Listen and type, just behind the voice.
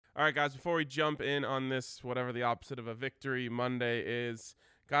All right, guys, before we jump in on this, whatever the opposite of a victory Monday is,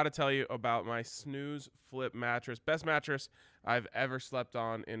 got to tell you about my Snooze Flip mattress. Best mattress I've ever slept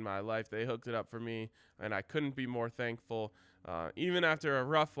on in my life. They hooked it up for me, and I couldn't be more thankful. Even after a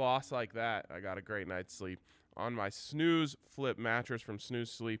rough loss like that, I got a great night's sleep on my Snooze Flip mattress from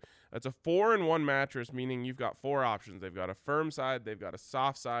Snooze Sleep. It's a 4-in-1 mattress, meaning you've got 4 options. They've got a firm side, they've got a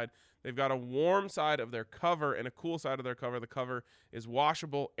soft side, they've got a warm side of their cover and a cool side of their cover. The cover is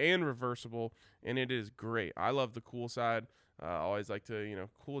washable and reversible, and it is great. I love the cool side. I always like to,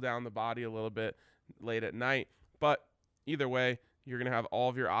 cool down the body a little bit late at night. But either way, you're going to have all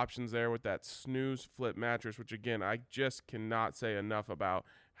of your options there with that Snooze Flip mattress, which, again, I just cannot say enough about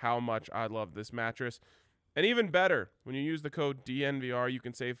how much I love this mattress. And even better, when you use the code DNVR, you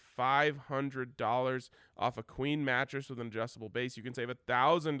can save $500 off a queen mattress with an adjustable base. You can save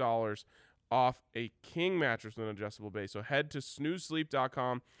 $1,000 off a king mattress with an adjustable base. So head to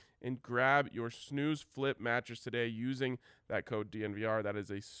snoozesleep.com and grab your Snooze Flip mattress today using that code DNVR. That is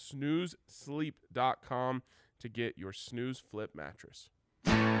a snoozesleep.com to get your Snooze Flip mattress.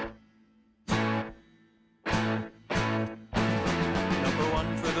 Number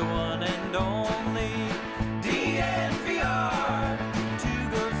one for the one and only DNVR. 2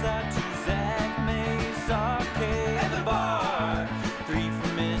 goes out to Zach Mays, Arcade at the bar. 3 for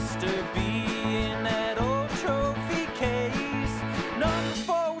Mr. B in that old trophy case. Number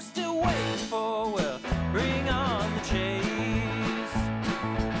 4 we're still waiting for, well, bring on the chase.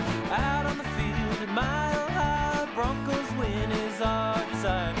 Out on the field at Mile High, Broncos win is our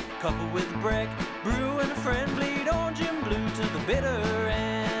desire. Couple with a break, brew and a friend, bleed orange and blue to the bitter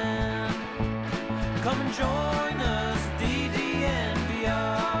end. Come and join us, DNVR.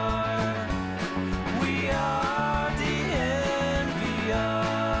 We are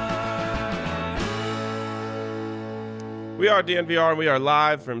DNVR. We are DNVR, and we are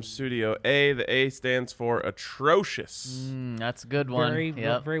live from Studio A. The A stands for atrocious. That's a good one.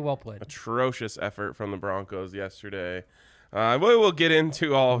 Very well played. Atrocious effort from the Broncos yesterday. We will get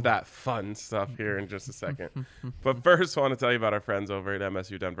into all of that fun stuff here in just a second. But first, I want to tell you about our friends over at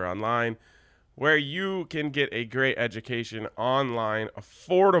MSU Denver Online, where you can get a great education online,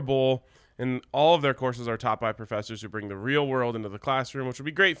 affordable, and all of their courses are taught by professors who bring the real world into the classroom, which will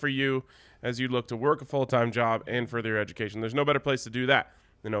be great for you as you look to work a full-time job and further your education. There's no better place to do that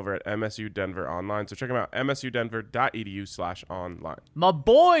than over at MSU Denver Online. So check them out, msudenver.edu/online. My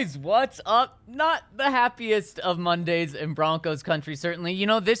boys, what's up? Not the happiest of Mondays in Broncos country, certainly.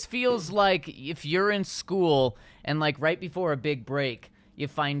 This feels like if you're in school and right before a big break, you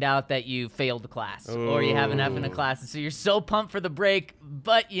find out that you failed a class or you have an F in a class. And so you're so pumped for the break,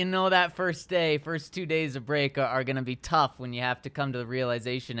 but that first 2 days of break are going to be tough when you have to come to the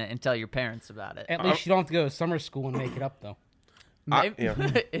realization and tell your parents about it. At least you don't have to go to summer school and make it up, though. I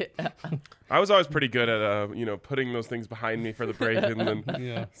was always pretty good at putting those things behind me for the break, and then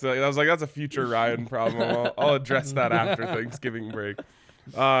so I was like, that's a future Ryan problem. I'll address that after Thanksgiving break.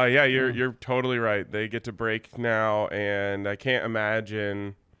 You're totally right. They get to break now, and I can't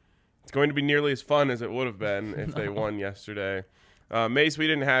imagine it's going to be nearly as fun as it would have been if they won yesterday. Mace, we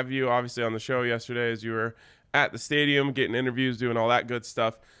didn't have you obviously on the show yesterday as you were at the stadium getting interviews, doing all that good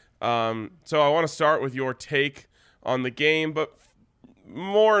stuff. So I want to start with your take on the game, but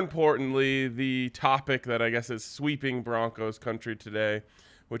more importantly, the topic that I guess is sweeping Broncos country today,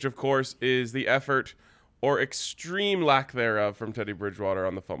 which of course is the effort or extreme lack thereof from Teddy Bridgewater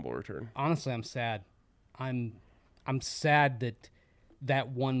on the fumble return. Honestly, I'm sad. I'm sad that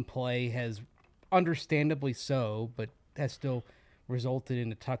one play has, understandably so, but has still resulted in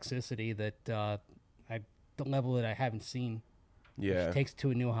a toxicity that the level that I haven't seen. Yeah, which takes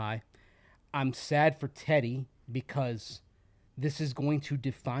to a new high. I'm sad for Teddy because this is going to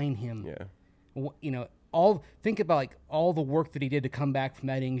define him. Yeah, think about all the work that he did to come back from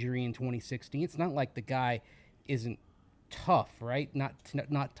that injury in 2016. It's not like the guy isn't tough, right? Not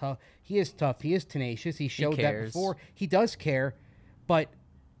tough. He is tough. He is tenacious. He showed that before. He does care, but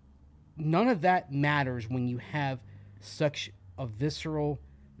none of that matters when you have such a visceral,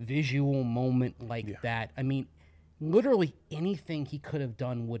 visual moment like that. I mean, literally anything he could have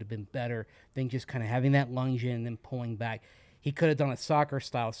done would have been better than just kind of having that lunge in and then pulling back. He could have done a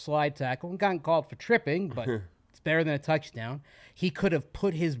soccer-style slide tackle and gotten called for tripping, but it's better than a touchdown. He could have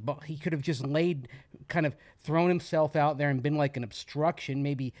just kind of thrown himself out there and been like an obstruction.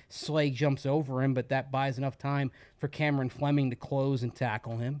 Maybe Slade jumps over him, but that buys enough time for Cameron Fleming to close and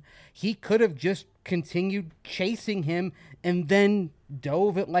tackle him. He could have just continued chasing him and then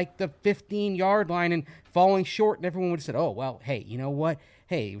dove at the 15-yard line and falling short, and everyone would have said, oh, well, hey, you know what?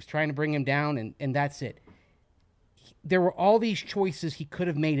 Hey, he was trying to bring him down, and that's it. there were all these choices he could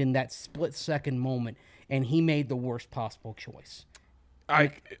have made in that split-second moment, and he made the worst possible choice.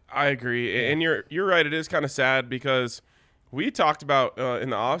 I agree, and you're right. It is kind of sad because we talked about in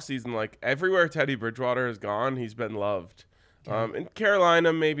the offseason, like everywhere Teddy Bridgewater has gone, he's been loved. In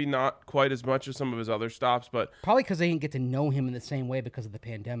Carolina, maybe not quite as much as some of his other stops, but Probably because they didn't get to know him in the same way because of the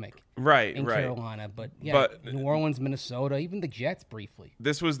pandemic right. in Carolina. But New Orleans, Minnesota, even the Jets briefly.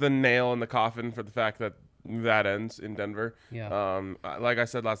 This was the nail in the coffin for the fact that ends in Denver. Yeah. Like I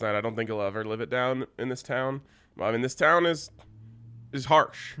said last night, I don't think he'll ever live it down in this town. I mean, this town is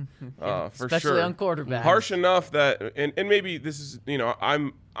harsh, for Especially sure. on quarterbacks. Harsh enough that, and maybe this is,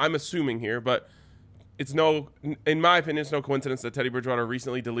 I'm assuming here, but in my opinion, it's no coincidence that Teddy Bridgewater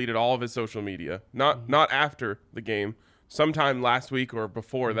recently deleted all of his social media. Not after the game, sometime last week or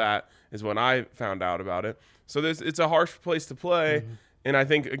before that is when I found out about it. So it's a harsh place to play, and I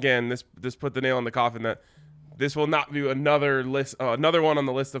think again this put the nail in the coffin that this will not be another one on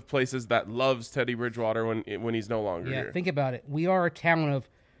the list of places that loves Teddy Bridgewater when he's no longer here. Think about it. We are a town of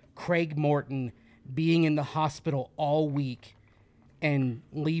Craig Morton being in the hospital all week and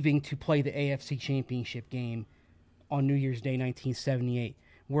leaving to play the AFC Championship game on New Year's Day 1978.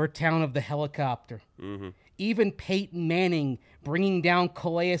 We're a town of the helicopter. Even Peyton Manning bringing down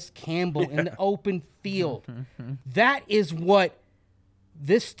Calais Campbell in the open field. That is what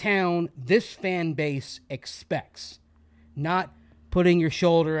this town, this fan base expects. Not putting your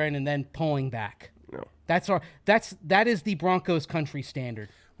shoulder in and then pulling back. No. That is the Broncos country standard.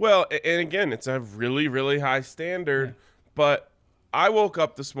 Well, and again, it's a really, really high standard, but I woke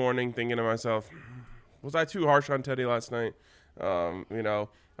up this morning thinking to myself, was I too harsh on Teddy last night?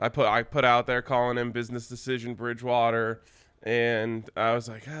 I put out there calling him business decision Bridgewater, and I was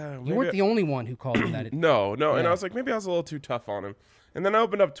like, You weren't the only one who called him that. No, and I was like, maybe I was a little too tough on him. And then I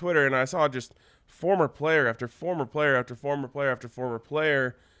opened up Twitter and I saw just former player after former player after former player after former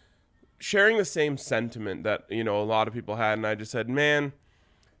player sharing the same sentiment that, a lot of people had. And I just said, man,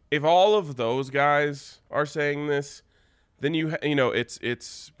 if all of those guys are saying this, then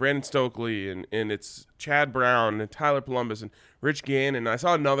it's Brandon Stokely and it's Chad Brown and Tyler Columbus and Rich Gannon. I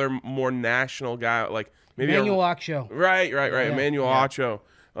saw another more national guy, like maybe Emmanuel Acho. Right. Emmanuel Acho.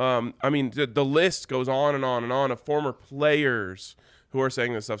 I mean, the list goes on and on and on of former players who are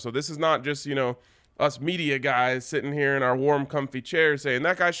saying this stuff. So this is not just, us media guys sitting here in our warm, comfy chairs saying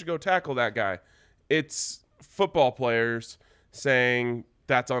that guy should go tackle that guy. It's football players saying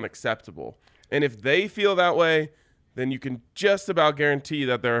that's unacceptable. And if they feel that way, then you can just about guarantee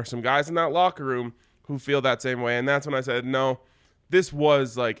that there are some guys in that locker room who feel that same way. And that's when I said, no, this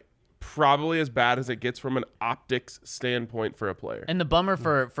was like probably as bad as it gets from an optics standpoint for a player. And the bummer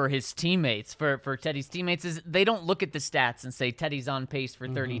for his teammates, for Teddy's teammates, is they don't look at the stats and say Teddy's on pace for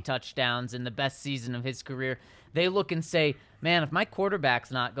 30 touchdowns in the best season of his career. They look and say, man, if my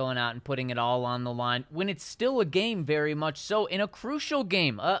quarterback's not going out and putting it all on the line, when it's still a game very much so, in a crucial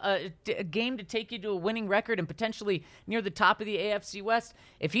game, a game to take you to a winning record and potentially near the top of the AFC West,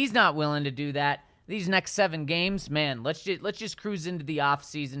 if he's not willing to do that, these next 7 games, man, let's just cruise into the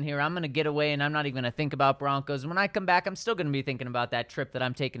offseason here. I'm going to get away, and I'm not even going to think about Broncos. And when I come back, I'm still going to be thinking about that trip that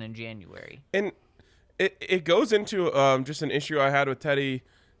I'm taking in January. And it goes into just an issue I had with Teddy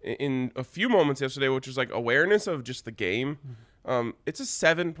in a few moments yesterday, which was like awareness of just the game. It's a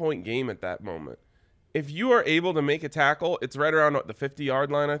 7-point game at that moment. If you are able to make a tackle, it's right around the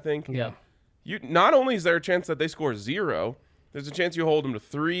 50-yard line, I think. Yeah. Not only is there a chance that they score 0, there's a chance you hold them to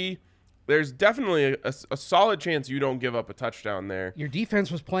 3. There's definitely a solid chance you don't give up a touchdown there. Your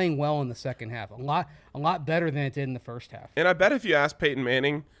defense was playing well in the second half, a lot better than it did in the first half. And I bet if you ask Peyton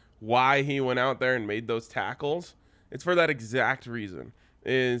Manning why he went out there and made those tackles, it's for that exact reason.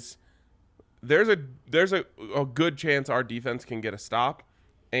 Is there's a good chance our defense can get a stop,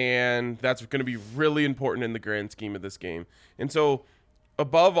 and that's going to be really important in the grand scheme of this game. And so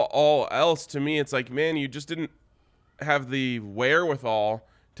above all else, to me, it's like, man, you just didn't have the wherewithal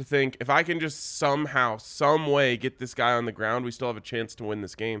to think, if I can just somehow, some way get this guy on the ground, we still have a chance to win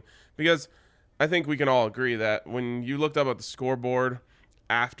this game. Because I think we can all agree that when you looked up at the scoreboard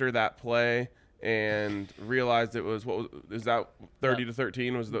after that play and realized it was, is that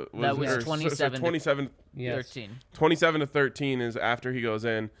 30-13? That was 27 27 yes. 13. 27-13 is after he goes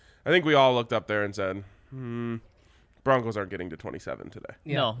in. I think we all looked up there and said, Broncos aren't getting to 27 today.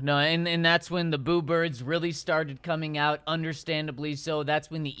 Yeah. No, and that's when the Boo Birds really started coming out, understandably so.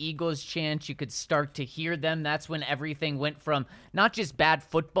 That's when the Eagles chant, you could start to hear them. That's when everything went from not just bad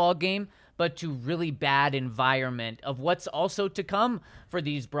football game, but to really bad environment of what's also to come for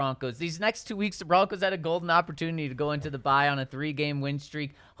these Broncos. These next 2 weeks, the Broncos had a golden opportunity to go into the bye on a 3-game win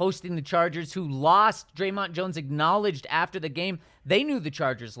streak, hosting the Chargers, who lost. Draymond Jones acknowledged after the game they knew the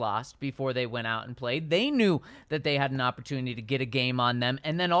Chargers lost before they went out and played. They knew that they had an opportunity to get a game on them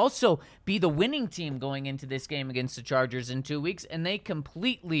and then also be the winning team going into this game against the Chargers in 2 weeks, and they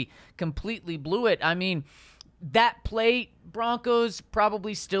completely blew it. I mean, that play, Broncos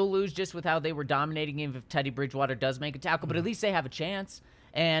probably still lose just with how they were dominating, even if Teddy Bridgewater does make a tackle, but at least they have a chance.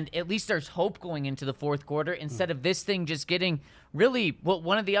 And at least there's hope going into the fourth quarter instead of this thing just getting really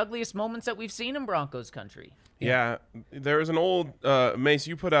one of the ugliest moments that we've seen in Broncos country. Yeah, there was an old Mace.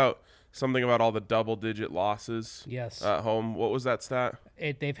 You put out something about all the double-digit losses. Yes. At home. What was that stat?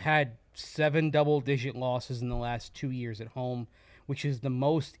 They've had 7 double-digit losses in the last 2 years at home, which is the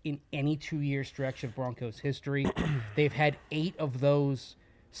most in any 2-year stretch of Broncos history. They've had 8 of those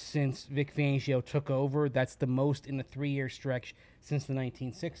since Vic Fangio took over. That's the most in a 3-year stretch since the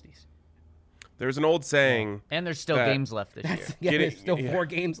 1960s. There's an old saying. And there's still games left this year. Yeah, there's still 4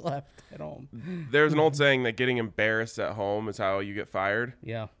 games left at home. There's an old saying that getting embarrassed at home is how you get fired.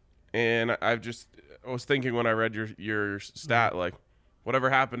 Yeah. And I was thinking when I read your stat, like, whatever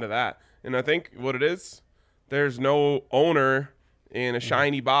happened to that? And I think what it is, there's no owner in a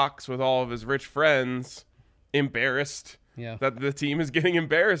shiny box with all of his rich friends embarrassed that the team is getting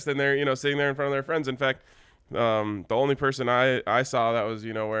embarrassed and they're, sitting there in front of their friends. In fact, the only person I saw that was,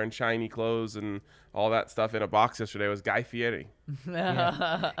 wearing shiny clothes and all that stuff in a box yesterday was Guy Fieri.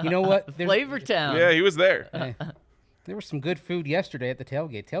 Yeah. You know what? Flavor Town. Yeah, he was there. There was some good food yesterday at the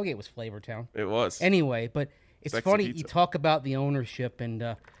tailgate. Tailgate was Flavor Town. It was. Anyway, but it's Sexy funny. pizza. You talk about the ownership,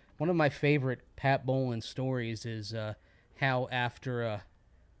 and one of my favorite Pat Bowlen stories is how after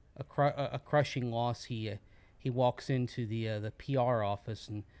a crushing loss, he walks into the PR office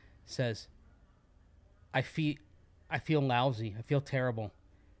and says, "I feel lousy. I feel terrible,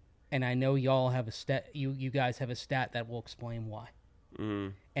 and I know y'all have a stat. You guys have a stat that will explain why." Mm-hmm.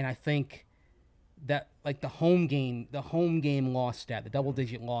 And I think that like the home game loss stat, the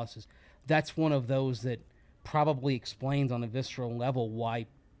double-digit losses, that's one of those that probably explains on a visceral level why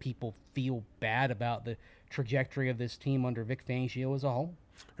people feel bad about the trajectory of this team under Vic Fangio as a whole.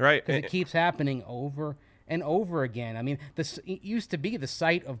 Right. Because it keeps happening over and over again. I mean, it used to be the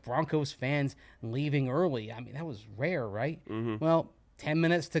sight of Broncos fans leaving early. I mean, that was rare, right? Mm-hmm. Well, 10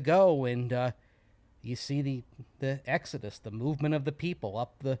 minutes to go, and you see the exodus, the movement of the people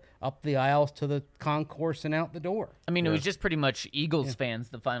up the aisles to the concourse and out the door. I mean, it was just pretty much Eagles fans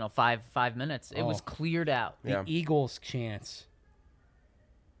the final five minutes. It was cleared out. The Eagles chants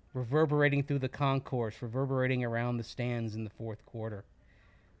reverberating through the concourse, reverberating around the stands in the fourth quarter.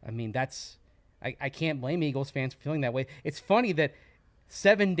 I mean, I can't blame Eagles fans for feeling that way. It's funny that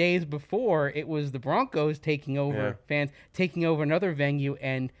 7 days before, it was the Broncos taking over, fans taking over another venue,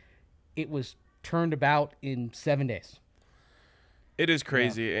 and it was turned about in 7 days. It is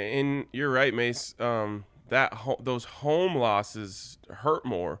crazy, and you're right, Mace. Those home losses hurt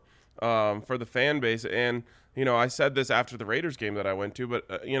more for the fan base, and I said this after the Raiders game that I went to, but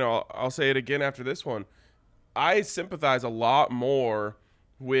I'll say it again after this one. I sympathize a lot more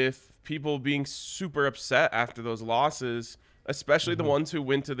with people being super upset after those losses, especially the ones who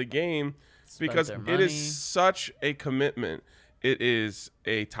went to the game, because it is such a commitment. It is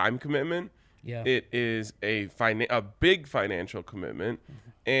a time commitment. Yeah. It is a big financial commitment,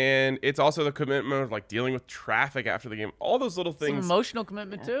 and it's also the commitment of like dealing with traffic after the game. All those little things. Some emotional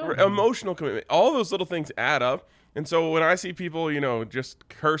commitment too. Emotional commitment. All those little things add up. And so when I see people, just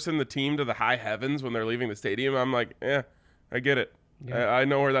cursing the team to the high heavens when they're leaving the stadium, I'm like, I get it. Yeah. I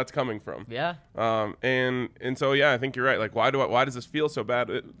know where that's coming from. Yeah. And so I think you're right. Like, why does this feel so bad?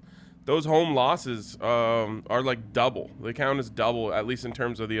 Those home losses are like double. They count as double, at least in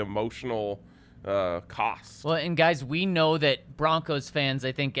terms of the emotional costs. Well, and guys, we know that Broncos fans,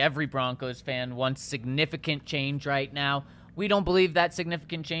 I think every Broncos fan wants significant change right now. We don't believe that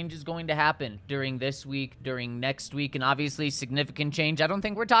significant change is going to happen during this week, during next week, and obviously significant change. I don't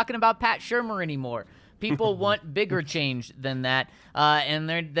think we're talking about Pat Shurmur anymore. People want bigger change than that, and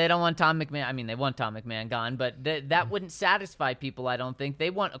they don't want Tom McMahon. I mean, they want Tom McMahon gone, but that wouldn't satisfy people, I don't think.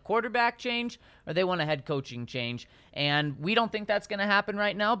 They want a quarterback change or they want a head coaching change, and we don't think that's going to happen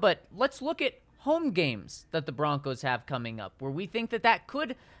right now, but let's look at home games that the Broncos have coming up where we think that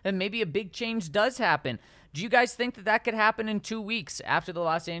could, and maybe a big change does happen. Do you guys think that could happen in 2 weeks after the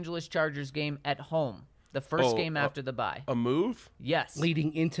Los Angeles Chargers game at home? The first game after the bye. A move? Yes.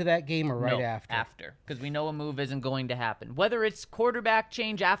 Leading into that game or right after? After. Because we know a move isn't going to happen. Whether it's quarterback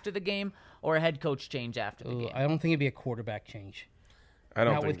change after the game or a head coach change after the game. I don't think it'd be a quarterback change. I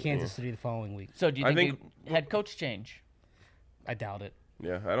don't Not think with Kansas City the following week. So do you I think, think- head coach change? I doubt it.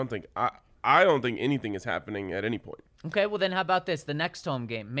 Yeah, I don't think anything is happening at any point. Okay, well then how about this? The next home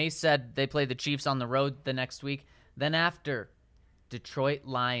game. Mace said they play the Chiefs on the road the next week. Then after, Detroit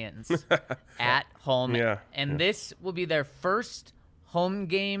Lions at home. Yeah, And this will be their first home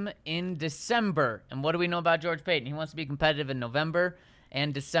game in December. And what do we know about George Payton? He wants to be competitive in November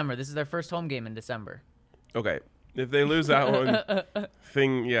and December. This is their first home game in December. Okay, if they lose that one,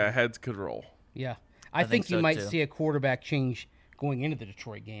 heads could roll. Yeah. I think think you so, might too. see a quarterback change going into the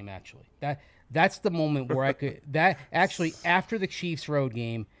Detroit game, actually. That's the moment where I could – that actually after the Chiefs road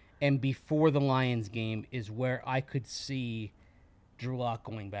game and before the Lions game is where I could see Drew Lock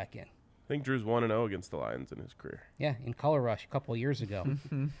going back in. I think Drew's 1-0 against the Lions in his career. Yeah, in Color Rush a couple of years ago.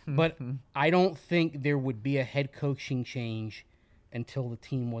 But I don't think there would be a head coaching change until the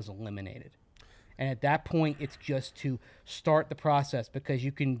team was eliminated. And at that point, it's just to start the process because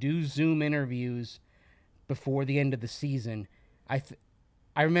you can do Zoom interviews before the end of the season.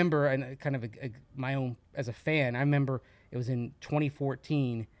 I remember, and kind of my own as a fan, I remember it was in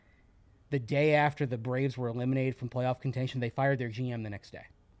 2014, the day after the Braves were eliminated from playoff contention, they fired their GM the next day.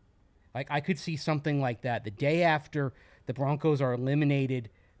 Like, I could see something like that. The day after the Broncos are eliminated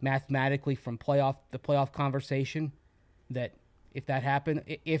mathematically from the playoff conversation, that if that happened,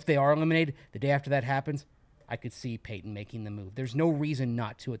 if they are eliminated, the day after that happens, I could see Peyton making the move. There's no reason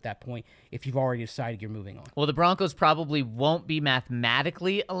not to at that point if you've already decided you're moving on. Well, the Broncos probably won't be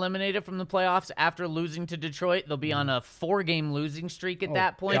mathematically eliminated from the playoffs after losing to Detroit. They'll be on a 4-game losing streak at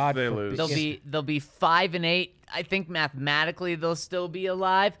that point. God, they lose. They'll be 5-8. I think mathematically they'll still be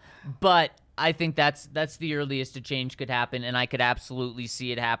alive, but I think that's the earliest a change could happen, and I could absolutely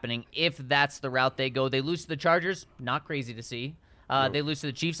see it happening if that's the route they go. They lose to the Chargers, not crazy to see. They lose to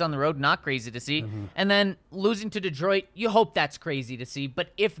the Chiefs on the road, not crazy to see. And then losing to Detroit, you hope that's crazy to see.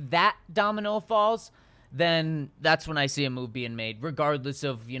 But if that domino falls, then that's when I see a move being made, regardless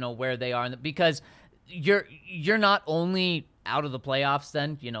of where they are, because you're not only out of the playoffs.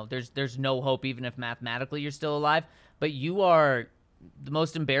 Then there's no hope, even if mathematically you're still alive. But you are the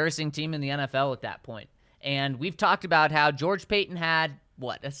most embarrassing team in the NFL at that point. And we've talked about how George Payton had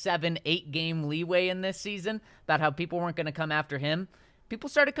a 7-8 game leeway in this season, about how people weren't going to come after him. People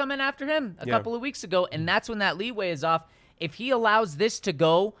started coming after him a couple of weeks ago, and that's when that leeway is off. If he allows this to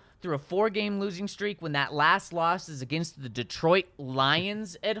go through a 4-game losing streak when that last loss is against the Detroit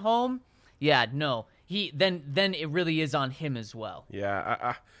Lions at home, then it really is on him as well.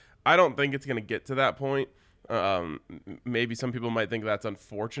 Yeah, I don't think it's going to get to that point. Maybe some people might think that's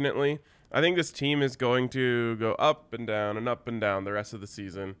unfortunately. I think this team is going to go up and down the rest of the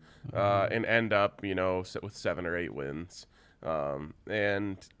season, and end up, with 7 or 8 wins.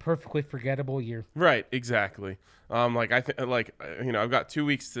 And Perfectly forgettable year. right, exactly. I've got 2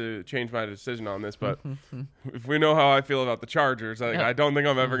 weeks to change my decision on this, but if we know how I feel about the Chargers, I don't think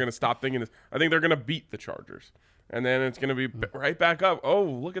I'm ever going to stop thinking this. I think they're going to beat the Chargers, and then it's going to be right back up. Oh,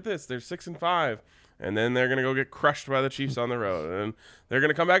 look at this! They're 6-5. And then they're going to go get crushed by the Chiefs on the road. And they're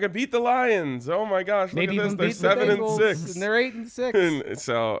going to come back and beat the Lions. Oh, my gosh. Maybe look at this. even They're beat the Bengals, 7-6. and they're 8-6. And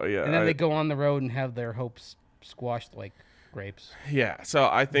so, yeah. And then they go on the road and have their hopes squashed like grapes. Yeah. So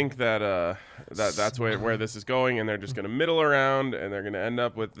I think that that's where this is going. And they're just going to middle around. And they're going to end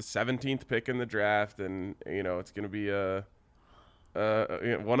up with the 17th pick in the draft. And, it's going to be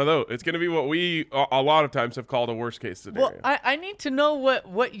one of those. It's going to be what we a lot of times have called a worst case scenario. Well, I need to know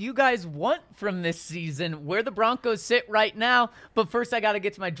what you guys want from this season, where the Broncos sit right now. But first, I got to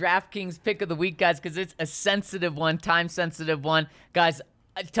get to my DraftKings pick of the week, guys, because it's a sensitive one, time-sensitive one. Guys,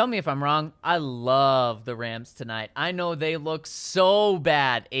 tell me if I'm wrong. I love the Rams tonight. I know they looked so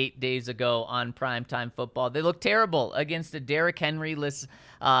bad 8 days ago on primetime football. They looked terrible against the Derrick Henry-less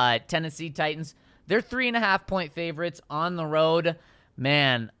Tennessee Titans. They're 3.5-point favorites on the road.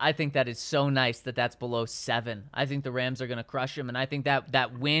 Man, I think that is so nice that that's below 7. I think the Rams are going to crush them, and I think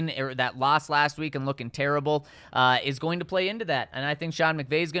that win or that loss last week and looking terrible is going to play into that. And I think Sean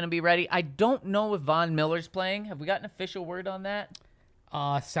McVay is going to be ready. I don't know if Von Miller's playing. Have we got an official word on that?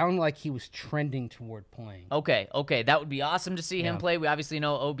 Sounded like he was trending toward playing. Okay. That would be awesome to see him play. We obviously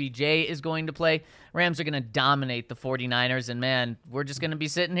know OBJ is going to play. Rams are going to dominate the 49ers, and man, we're just going to be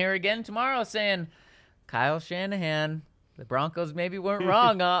sitting here again tomorrow saying, Kyle Shanahan, the Broncos maybe weren't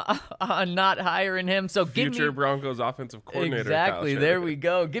wrong on not hiring him. So Future Broncos offensive coordinator. Exactly. Kyle There Shanahan. we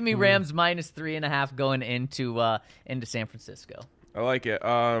go. Give me Rams minus 3.5 going into San Francisco. I like it.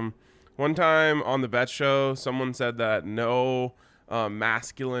 One time on the Bet Show, someone said that no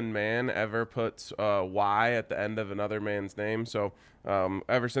masculine man ever puts Y at the end of another man's name. So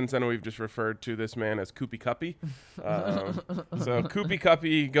ever since then, we've just referred to this man as Koopy Cuppy. So Koopy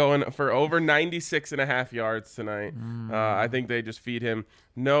Cuppy going for over 96.5 yards tonight. I think they just feed him.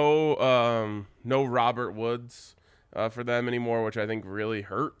 No Robert Woods for them anymore, which I think really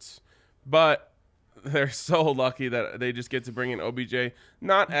hurts. But they're so lucky that they just get to bring in OBJ,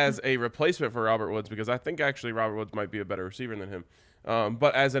 not as a replacement for Robert Woods, because I think actually Robert Woods might be a better receiver than him,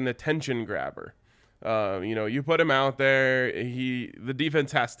 but as an attention grabber. You put him out there, the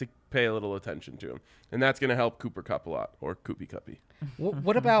defense has to pay a little attention to him, and that's going to help Cooper Kupp a lot, or Koopy Cuppy.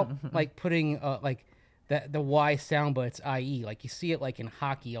 What about like putting the Y sound, but it's IE? Like you see it like in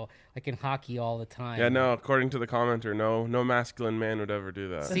hockey all the time. Yeah, no. According to the commenter, no masculine man would ever do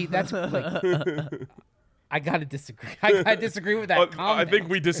that. See, that's like, I gotta disagree. I disagree with that comment. I think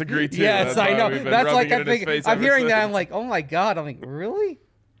we disagree too. Yes, I know. That's like I think I'm hearing that. I'm since. like, oh my god. I'm like, really?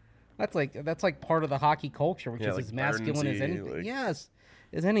 That's like part of the hockey culture, which is like as masculine as Bernsey, anything. like- Yes,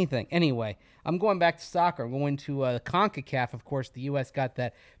 as anything. Anyway, I'm going back to soccer. I'm going to CONCACAF. Of course, the U.S. got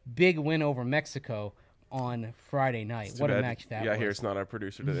that big win over Mexico on Friday night. Too What a bad. match that Yeah, was. here's not our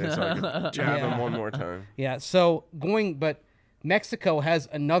producer today, so I can jab him one more time. Yeah, but Mexico has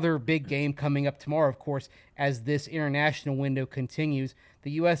another big game coming up tomorrow, of course, as this international window continues.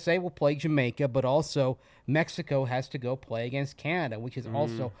 The USA will play Jamaica, but also Mexico has to go play against Canada, which is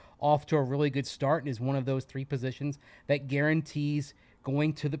also off to a really good start and is one of those three positions that guarantees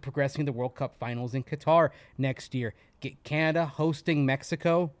progressing to the World Cup finals in Qatar next year. Get Canada hosting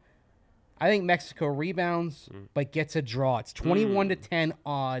Mexico. I think Mexico rebounds, but gets a draw. It's 21-10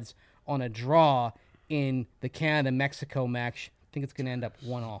 odds on a draw in the Canada-Mexico match. I think it's going to end up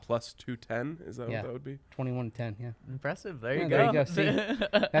 1-1. Plus 210, is that Yeah. what that would be? 21-10, yeah. Impressive. There Yeah, you there go. you go. See,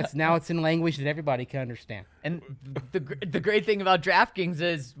 now it's in language that everybody can understand. And the great thing about DraftKings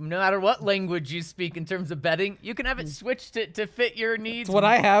is no matter what language you speak in terms of betting, you can have it switched to fit your needs. That's what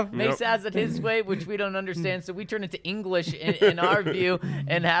I have. Mace has it his way, which we don't understand, so we turn it to English in our view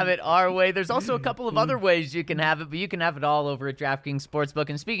and have it our way. There's also a couple of other ways you can have it, but you can have it all over at DraftKings Sportsbook.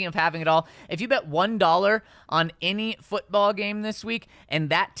 And speaking of having it all, if you bet $1 on any football game this week and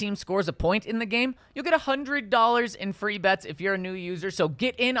that team scores a point in the game, you'll get $100 in free bets if you're a new user. So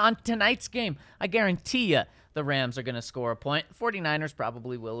get in on tonight's game. I guarantee you the Rams are going to score a point. 49ers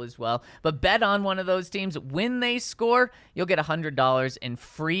probably will as well. But bet on one of those teams. When they score, you'll get $100 in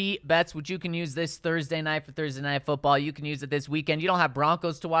free bets, which you can use this Thursday night for Thursday Night Football. You can use it this weekend. You don't have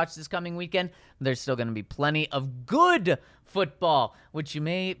Broncos to watch this coming weekend. There's still going to be plenty of good football, which you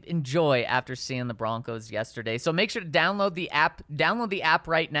may enjoy after seeing the Broncos yesterday. So make sure to download the app. Download the app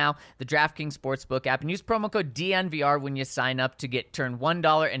right now, the DraftKings Sportsbook app, and use promo code DNVR when you sign up to turn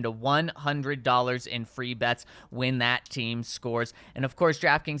 $1 into $100 in free bets when that team scores. And of course,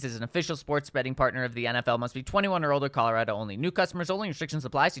 DraftKings is an official sports betting partner of the NFL. Must be 21 or older, Colorado only. New customers only. Restrictions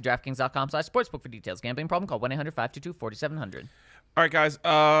apply. See DraftKings.com/sportsbook for details. Gambling problem? Call 1-800-522-4700. All right, guys.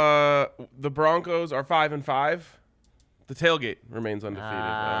 The Broncos are 5-5. The tailgate remains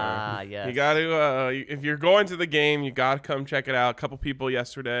undefeated. Yes. You got to, if you're going to the game, you got to come check it out. A couple people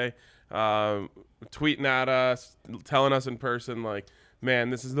yesterday tweeting at us, telling us in person, like, man,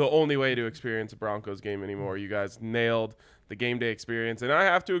 this is the only way to experience a Broncos game anymore. You guys nailed the game day experience. And I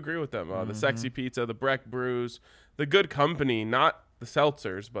have to agree with them. The sexy pizza, the Breck brews, the good company, not the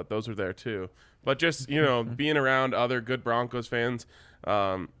seltzers, but those are there too. But just, being around other good Broncos fans.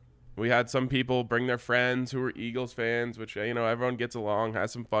 We had some people bring their friends who were Eagles fans, which, everyone gets along,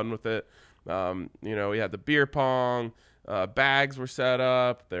 has some fun with it. We had the beer pong, bags were set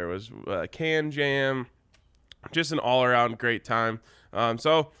up. There was can jam, just an all-around great time.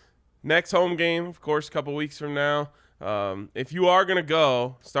 So next home game, of course, a couple weeks from now. If you are going to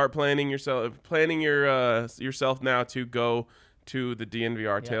go, start planning yourself now to go to the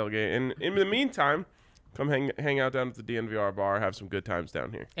DNVR tailgate. And in the meantime, come hang out down at the DNVR bar, have some good times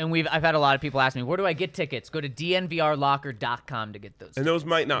down here. And I've had a lot of people ask me, where do I get tickets? Go to DNVRlocker.com to get those. And those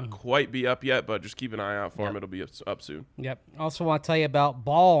might not quite be up yet, but just keep an eye out for them. It'll be up soon. Yep. Also want to tell you about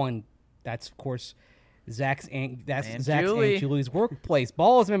Ball, and that's, of course, Zach's Aunt Julie's workplace.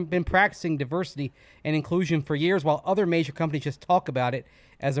 Ball has been practicing diversity and inclusion for years, while other major companies just talk about it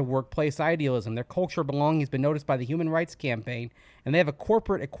as a workplace idealism. Their culture of belonging has been noticed by the Human Rights Campaign, and they have a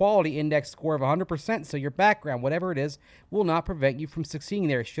corporate equality index score of 100%, so your background, whatever it is, will not prevent you from succeeding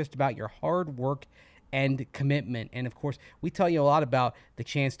there. It's just about your hard work and commitment. And of course, we tell you a lot about the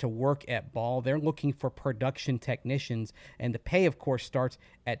chance to work at Ball. They're looking for production technicians, and the pay, of course, starts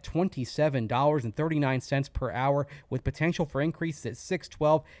at $27.39 per hour with potential for increases at 6,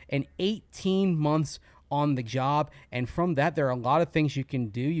 12, and 18 months on the job. And from that, there are a lot of things you can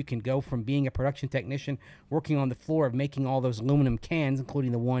do. You can go from being a production technician, working on the floor of making all those aluminum cans,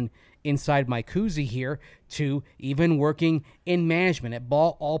 including the one inside my koozie here, to even working in management. At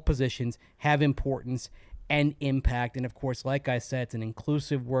Ball, all positions have importance and impact. And of course, like I said, it's an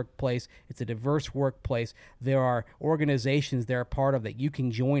inclusive workplace. It's a diverse workplace. There are organizations they're a part of that you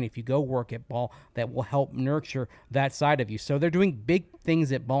can join if you go work at Ball that will help nurture that side of you. So they're doing big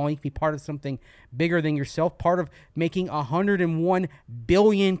things at Ball. You can be part of something bigger than yourself, part of making 101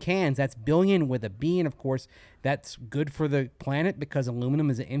 billion cans. That's billion with a B. And of course, that's good for the planet because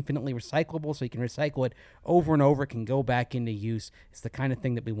aluminum is infinitely recyclable, so you can recycle it over and over. It can go back into use. It's the kind of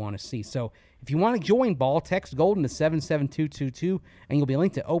thing that we want to see. So if you want to join Ball, text Golden to 77222, and you'll be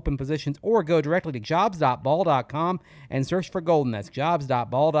linked to open positions, or go directly to jobs.ball.com and search for Golden. That's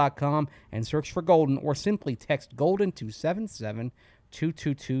jobs.ball.com and search for Golden, or simply text Golden to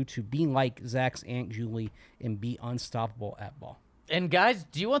 77222 to be like Zach's Aunt Julie and be unstoppable at Ball. And guys,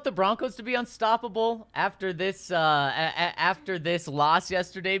 do you want the Broncos to be unstoppable after this after this loss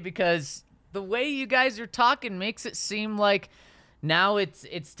yesterday? Because the way you guys are talking makes it seem like now it's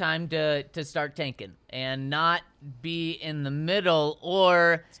time to start tanking and not be in the middle.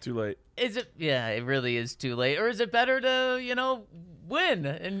 Or It's too late. is it? Yeah, it really is too late. Or is it better to win?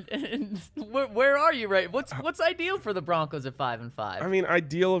 And where are you right? What's ideal for the Broncos at 5-5? I mean,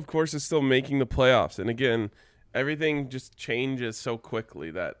 ideal, of course, is still making the playoffs. And again, everything just changes so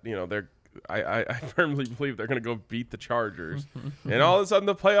quickly that, I firmly believe they're going to go beat the Chargers. And all of a sudden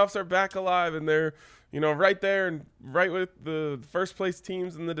the playoffs are back alive and they're, right there and right with the first place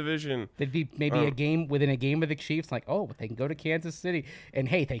teams in the division. There'd be maybe a game within a game of the Chiefs, like, but they can go to Kansas City. And,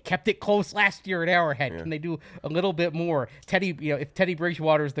 hey, they kept it close last year at Arrowhead. Can they do a little bit more? If Teddy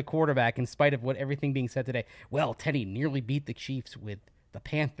Bridgewater is the quarterback, in spite of everything being said today, well, Teddy nearly beat the Chiefs with the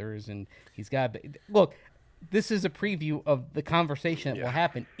Panthers, and he's got – look – this is a preview of the conversation that will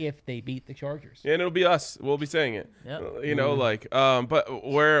happen if they beat the Chargers. Yeah, and it'll be us. We'll be saying it. Yep. But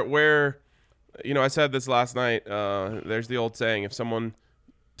where I said this last night, there's the old saying, if someone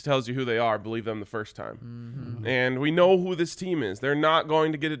tells you who they are, believe them the first time. Mm-hmm. And we know who this team is. They're not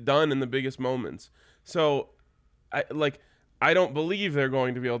going to get it done in the biggest moments. So, I don't believe they're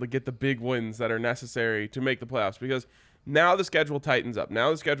going to be able to get the big wins that are necessary to make the playoffs, because now the schedule tightens up.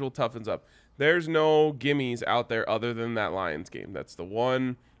 Now the schedule toughens up. There's no gimmies out there other than that Lions game. That's the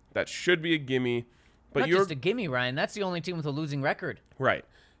one that should be a gimme. But Not just a gimme, Ryan. That's the only team with a losing record. Right.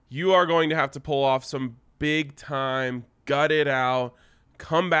 You are going to have to pull off some big time, gut it out,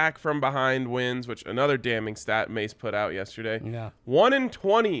 come back from behind wins, which another damning stat Mace put out yesterday. Yeah.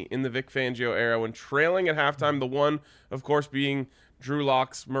 1-20 in the Vic Fangio era when trailing at halftime. The one, of course, being Drew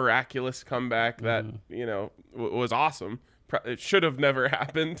Lock's miraculous comeback that, was awesome. It should have never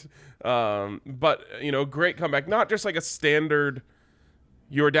happened. But, great comeback. Not just like a standard,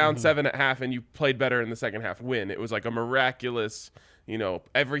 you were down 7 at half and you played better in the second half win. It was like a miraculous,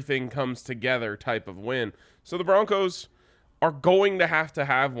 everything comes together type of win. So the Broncos are going to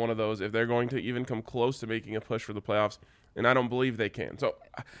have one of those if they're going to even come close to making a push for the playoffs. And I don't believe they can. So,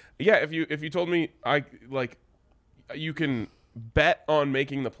 yeah, if you told me you can bet on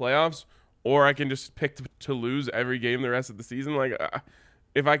making the playoffs, or I can just pick to lose every game the rest of the season.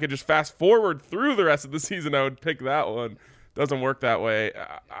 If I could just fast forward through the rest of the season, I would pick that one. Doesn't work that way.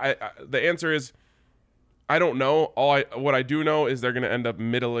 The answer is I don't know. What I do know is they're going to end up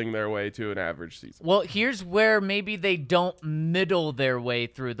middling their way to an average season. Well, here's where maybe they don't middle their way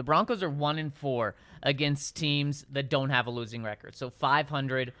through. The Broncos are 1-4 against teams that don't have a losing record. So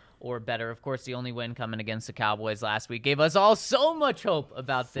 500 or better. Of course, the only win coming against the Cowboys last week gave us all so much hope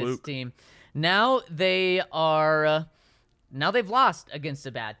about this team. Now they've lost against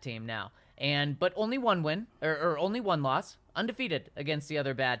a bad team now. But only one win or only one loss, undefeated against the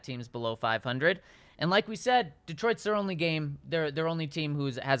other bad teams below 500. And like we said, Detroit's their only game. Their only team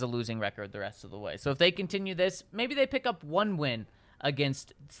who has a losing record the rest of the way. So if they continue this, maybe they pick up one win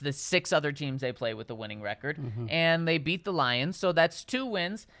against the 6 other teams they play with a winning record, and they beat the Lions. So that's 2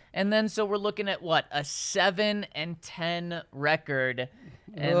 wins, and then so we're looking at what, a 7-10 record,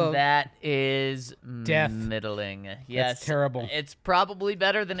 and that is death. Middling. Yes, that's terrible. It's probably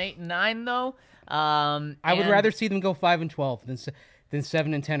better than 8-9 though. I would rather see them go 5-12 than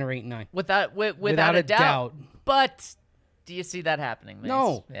 7-10 or 8-9. Without a doubt. But do you see that happening, Mace?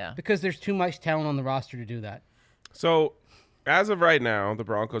 No, yeah, because there's too much talent on the roster to do that. So, as of right now, the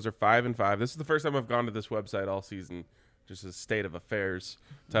Broncos are 5-5. This is the first time I've gone to this website all season, just a state of affairs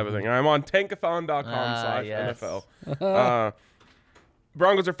type of thing. I'm on tankathon.com/NFL.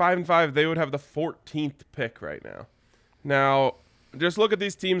 Broncos are 5-5. They would have the 14th pick right now. Now, just look at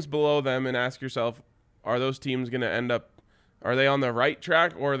these teams below them and ask yourself, are those teams going to end up? Are they on the right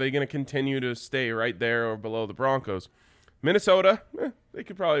track, or are they going to continue to stay right there or below the Broncos? Minnesota, they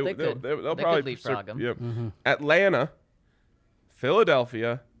could probably they'll They probably could leapfrog 'em. Yep. Atlanta,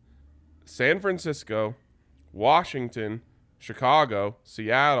 Philadelphia, San Francisco, Washington, Chicago,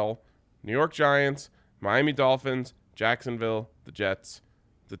 Seattle, New York Giants, Miami Dolphins, Jacksonville, the Jets,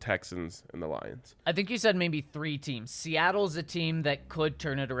 the Texans, and the Lions. I think you said maybe 3 teams. Seattle's a team that could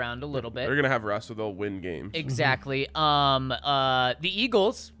turn it around a little bit. They're gonna have Russ, so they'll win games. Exactly. The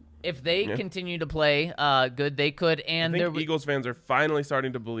Eagles, if they continue to play good, they could. And I there think Eagles fans are finally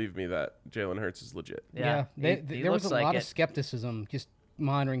starting to believe me that Jalen Hurts is legit. yeah, there was looks a like lot it. of skepticism just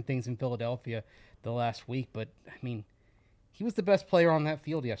monitoring things in Philadelphia the last week, but I mean, he was the best player on that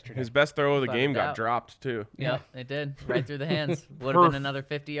field yesterday. His best throw of the Without a game got doubt. dropped too. Yeah, it did. Right through the hands. Would have been another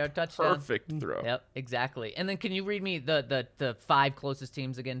 50-yard touchdown. Perfect throw. Yep, exactly. And then can you read me the 5 closest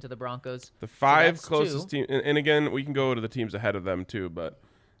teams again to the Broncos? The 5 that's closest 2. teams, and again, we can go to the teams ahead of them too, but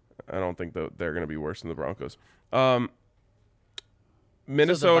I don't think they're going to be worse than the Broncos.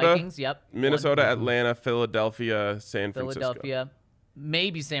 Minnesota, So the Vikings, yep. Minnesota, Atlanta, Philadelphia, San Francisco. Philadelphia,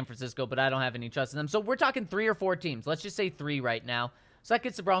 maybe San Francisco, but I don't have any trust in them. So we're talking 3 or 4 teams. Let's just say 3 right now. So that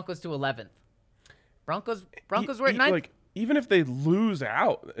gets the Broncos to 11th. Broncos were at 9th. Like, even if they lose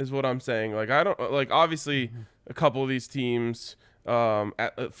out, is what I'm saying. Like, I don't like. Obviously, a couple of these teams.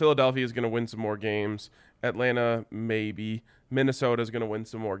 Philadelphia is going to win some more games. Atlanta, maybe. Minnesota is going to win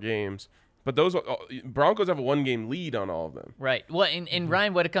some more games. But those Broncos have a 1-game lead on all of them. Right. Well, and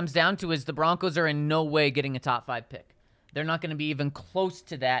Ryan, what it comes down to is the Broncos are in no way getting a top 5 pick. They're not going to be even close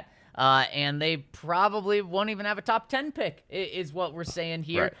to that. And they probably won't even have a top 10 pick, is what we're saying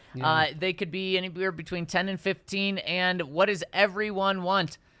here. Right. They could be anywhere between 10 and 15. And what does everyone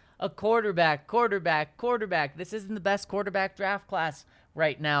want? A quarterback. This isn't the best quarterback draft class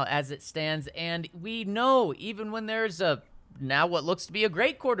right now as it stands. And we know, even when there's now what looks to be a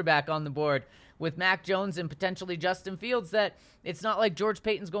great quarterback on the board with Mac Jones and potentially Justin Fields, that it's not like George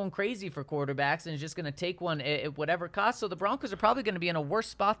Payton's going crazy for quarterbacks and is just going to take one at whatever cost. So the Broncos are probably going to be in a worse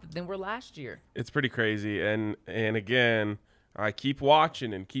spot than they were last year. It's pretty crazy. And again, I keep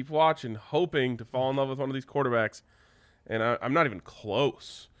watching, hoping to fall in love with one of these quarterbacks. And I'm not even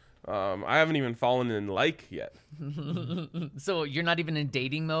close. I haven't even fallen in like yet. So you're not even in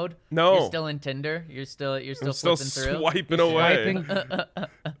dating mode? No. You're still in Tinder? You're still I'm still flipping through? swiping away. Swiping.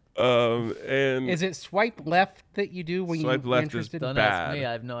 And Is it swipe left that you do when Swipe you're left is interested? Don't bad. ask me.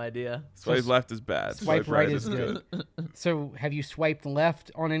 I have no idea. swipe left is bad. Swipe right is good. So have you swiped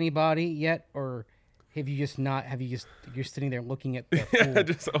left on anybody yet, or have you just not? You're sitting there looking at the pool? I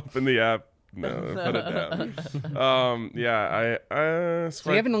just open the app. No, put it down. Yeah, I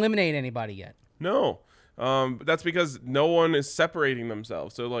So you haven't eliminated anybody yet. No. But that's because no one is separating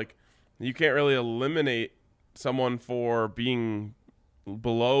themselves. So like you can't really eliminate someone for being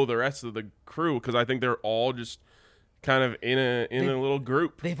below the rest of the crew, because I think they're all just kind of in a little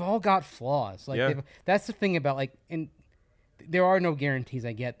group. They've all got flaws. Like Yeah. that's the thing about and there are no guarantees.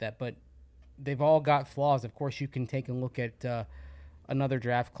 I get that, but they've all got flaws. Of course, you can take a look at another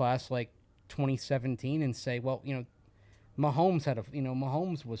draft class like 2017 and say, well,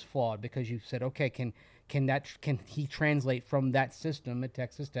 Mahomes was flawed because you said, okay, can he translate from that system at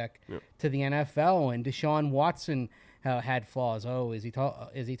Texas Tech to the NFL? And Deshaun Watson had flaws. Oh, is he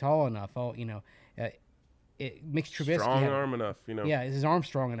tall enough? Oh, Mitch Trubisky Strong arm enough, Yeah, is his arm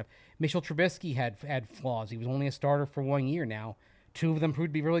strong enough? Mitchell Trubisky had flaws. He was only a starter for 1 year now. 2 of them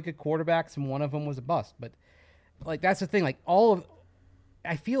proved to be really good quarterbacks, and 1 of them was a bust. But like that's the thing. Like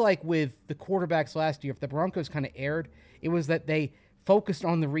I feel like with the quarterbacks last year, if the Broncos kind of erred, it was that they focused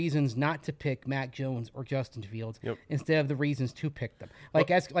on the reasons not to pick Mac Jones or Justin Fields instead of the reasons to pick them.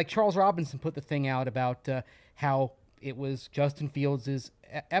 Like Charles Robinson put the thing out about how it was Justin Fields'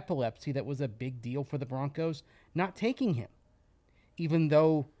 epilepsy that was a big deal for the Broncos not taking him, even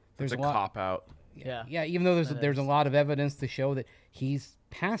though there's it's a a lot. cop out. Yeah, even though there's a lot of evidence to show that he's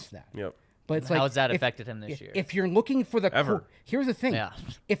past that. Yep. But it's How like has that if- affected him this year? If you're looking for the Ever. here's the thing. Yeah.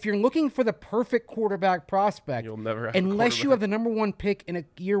 If you're looking for the perfect quarterback prospect, You'll never have a unless you quarterback. have the number 1 pick in a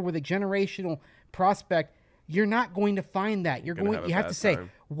year with a generational prospect, you're not going to find that. You're gonna going have a you have bad to say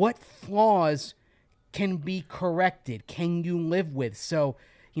time. what flaws can be corrected, can you live with? So,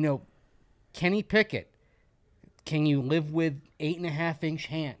 Kenny Pickett, can you live with 8.5-inch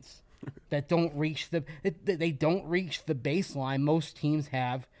hands that don't reach the baseline most teams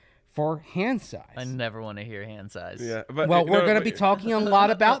have for hand size. I never want to hear hand size. Yeah, but Well, you we're know, going to be talking a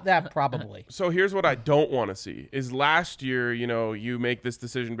lot about that probably. So here's what I don't want to see is last year, you make this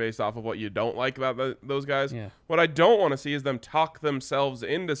decision based off of what you don't like about those guys. Yeah. What I don't want to see is them talk themselves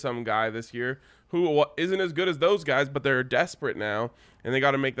into some guy this year who isn't as good as those guys, but they're desperate now, and they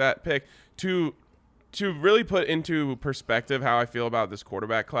got to make that pick. To really put into perspective how I feel about this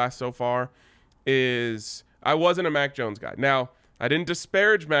quarterback class so far is I wasn't a Mac Jones guy. Now, I didn't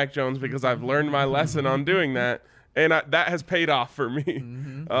disparage Mac Jones because I've learned my lesson on doing that, and that has paid off for me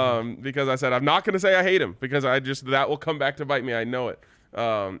because I said I'm not going to say I hate him because that will come back to bite me. I know it,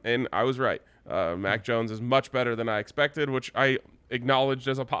 and I was right. Mac Jones is much better than I expected, which I acknowledged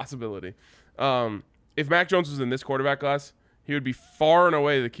as a possibility. If Mac Jones was in this quarterback class, he would be far and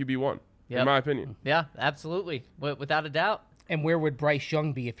away the QB1, in my opinion. Yeah, absolutely. Without a doubt. And where would Bryce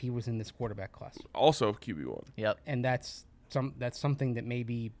Young be if he was in this quarterback class? Also QB1. Yep. And that's something that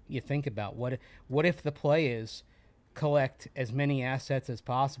maybe you think about. What if the play is collect as many assets as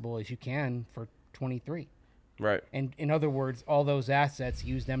possible as you can for 23? Right. And in other words, all those assets,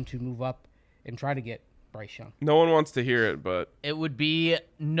 use them to move up and try to get Bryce Young. No one wants to hear it, but It would be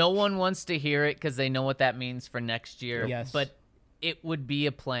no one wants to hear it because they know what that means for next year. Yes. But it would be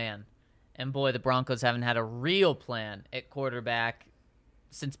a plan. And boy, the Broncos haven't had a real plan at quarterback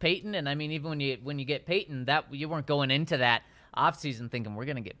since Peyton. And I mean, even when you get Peyton, that you weren't going into that offseason thinking we're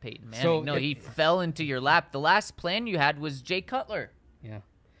gonna get Peyton Manning. So no, he fell into your lap. The last plan you had was Jay Cutler. Yeah.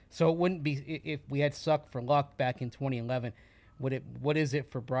 So it wouldn't be if we had suck for luck back in 2011. What is it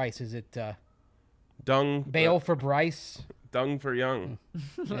for Bryce? Is it dung bail for Bryce? dung for Young.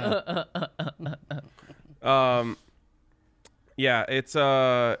 Yeah. Yeah, it's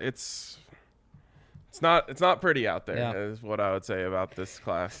not pretty out there. Yeah. Is what I would say about this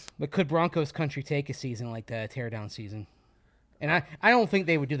class. But could Broncos country take a season like that, a teardown season? And I don't think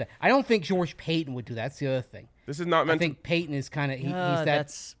they would do that. I don't think George Payton would do that. That's the other thing. This is not I meant think Peyton is kind of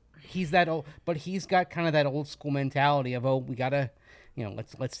That's he's that old, but he's got kind of that old school mentality of we gotta,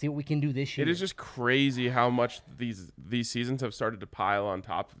 let's see what we can do this year. It is just crazy how much these seasons have started to pile on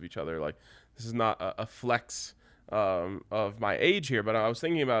top of each other. Like, this is not a flex of my age here, but I was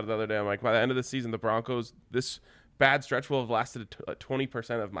thinking about it the other day. I'm like, by the end of the season, the Broncos, this bad stretch will have lasted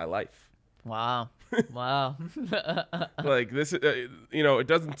 20% of my life. wow. Wow. Like, this, it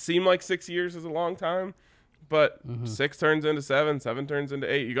doesn't seem like 6 years is a long time, but 6 turns into 7, 7 turns into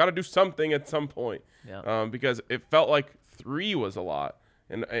 8. You got to do something at some point. Yeah. Because it felt like 3 was a lot.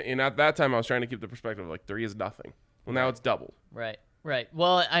 And at that time, I was trying to keep the perspective of, like, 3 is nothing. Well, now it's doubled. Right.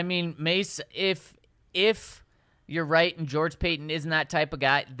 Well, I mean, Mace, if you're right and George Payton isn't that type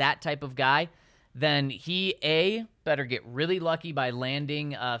of guy, then he better get really lucky by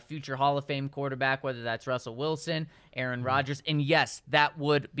landing a future Hall of Fame quarterback, whether that's Russell Wilson, Aaron Rodgers, and yes, that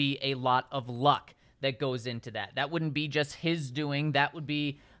would be a lot of luck that goes into that. That wouldn't be just his doing. That would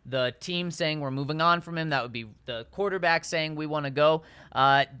be the team saying we're moving on from him. That would be the quarterback saying we want to go.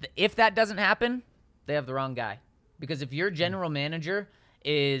 If that doesn't happen, they have the wrong guy. Because if your general manager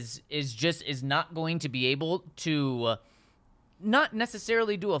is not going to be able to not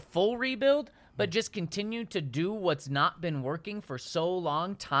necessarily do a full rebuild, but just continue to do what's not been working for so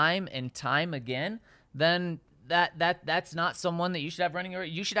long, time and time again, then that's not someone that you should have running.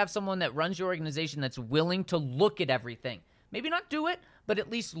 You should have someone that runs your organization that's willing to look at everything. Maybe not do it, but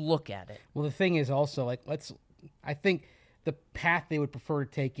at least look at it. Well, the thing is also I think the path they would prefer to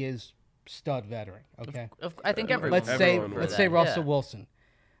take is stud veteran. Okay. I think everyone. Let's say Russell Yeah. Wilson,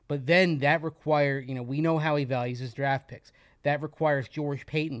 but then that require we know how he values his draft picks. That requires George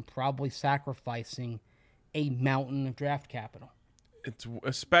Payton probably sacrificing a mountain of draft capital. It's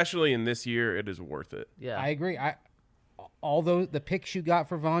especially in this year, it is worth it. Yeah. I agree. Although the picks you got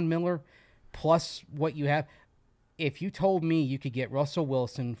for Von Miller, plus what you have, if you told me you could get Russell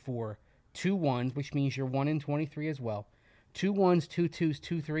Wilson for 2 1s, which means you're 1 in 23 as well, 2 1s, 2 2s,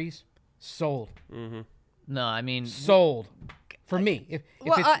 2 3s, sold. No, I mean, Sold. For me, if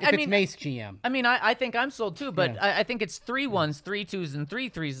it's mean, Mace GM. I mean, I think I'm sold too, but Yeah. I think it's 3 1s, 3 2s, and 3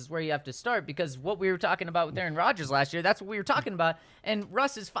 3s is where you have to start because what we were talking about with Aaron Rodgers last year, that's what we were talking about, and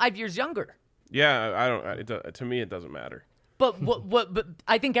Russ is 5 years younger. Yeah, I don't. To me, it doesn't matter. But But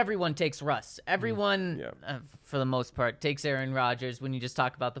I think everyone takes Russ. Everyone, Yeah. for the most part, takes Aaron Rodgers. When you just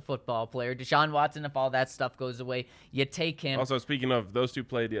talk about the football player, Deshaun Watson, if all that stuff goes away, you take him. Also, speaking of, those two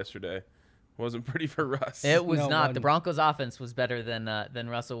played yesterday. wasn't pretty for Russ. It was No, not. The wasn't. Broncos' offense was better than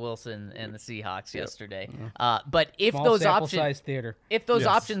Russell Wilson and the Seahawks yesterday. But if Small those sample options, size theater. if those Yes.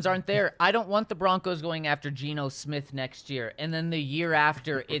 options aren't there, I don't want the Broncos going after Geno Smith next year, and then the year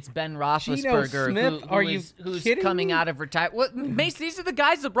after it's Ben Roethlisberger, Smith? Are you who's kidding coming me? out of retirement. Well, Mace, these are the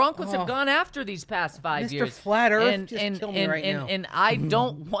guys the Broncos Oh. have gone after these past 5 Mr. years. Flat Earth, and, just and, kill me and, right and, now. and I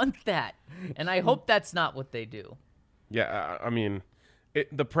don't want that, and I hope that's not what they do. Yeah, I mean,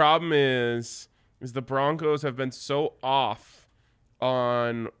 the problem is the Broncos have been so off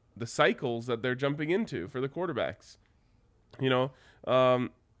on the cycles that they're jumping into for the quarterbacks. You know,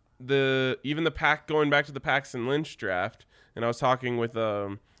 even the pack going back to the Paxton Lynch draft, and I was talking with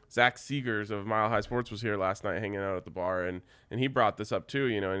Zach Seegers of Mile High Sports was here last night hanging out at the bar, and he brought this up too,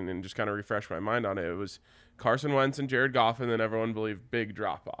 you know, and just kind of refreshed my mind on it. It was Carson Wentz and Jared Goff, and then everyone believed big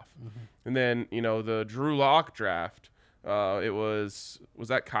drop off. And then, you know, the Drew Lock draft, it was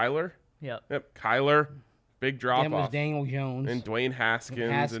that Kyler? Yep. Yep, Kyler, big drop Then was off. Daniel Jones. And Dwayne Haskins,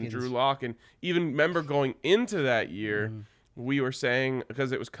 and Drew Haskins. Lock. And even remember going into that year, we were saying,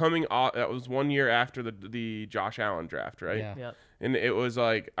 because it was coming off, that was 1 year after the Josh Allen draft, right? Yeah. Yep. And it was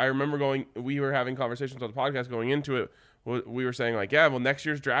like, I remember we were having conversations on the podcast going into it. We were saying like, yeah, well, next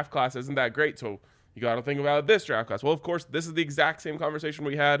year's draft class isn't that great. So you got to think about this draft class. Well, of course, this is the exact same conversation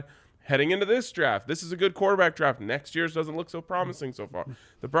we had heading into this draft. This is a good quarterback draft. Next year's doesn't look so promising so far.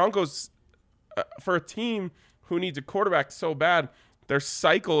 The Broncos, for a team who needs a quarterback so bad, their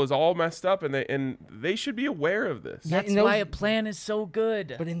cycle is all messed up, and they should be aware of this. Yeah, That's in those- why a plan is so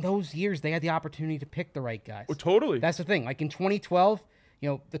good. But in those years, they had the opportunity to pick the right guys. Well, totally. That's the thing. Like in 2012, you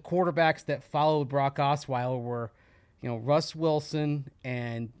know, the quarterbacks that followed Brock Osweiler were, you know, Russ Wilson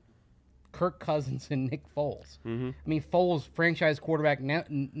and Kirk Cousins and Nick Foles. I mean, Foles, franchise quarterback,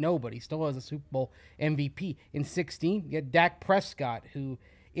 nobody, still has a Super Bowl MVP. In 16, you had Dak Prescott, who,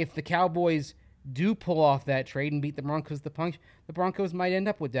 if the Cowboys do pull off that trade and beat the Broncos the punch, the Broncos might end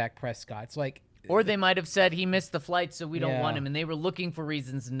up with Dak Prescott. It's like, Or they might have said he missed the flight, so we don't Yeah. want him, and they were looking for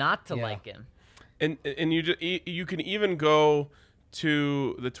reasons not to Yeah. like him. And you can even go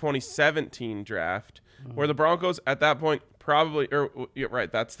to the 2017 draft, where the Broncos at that point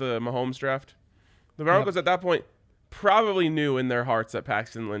that's the Mahomes draft. The Broncos at that point probably knew in their hearts that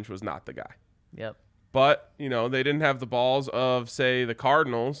Paxton Lynch was not the guy. Yep. But, you know, they didn't have the balls of, say, the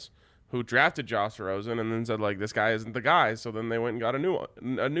Cardinals, who drafted Josh Rosen and then said, like, this guy isn't the guy. So then they went and got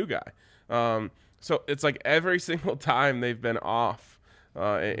a new guy. So it's like every single time they've been off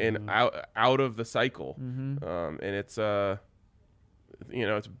and out of the cycle. And it's you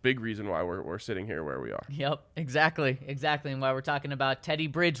know, it's a big reason why we're sitting here where we are. Yep, exactly. And why we're talking about Teddy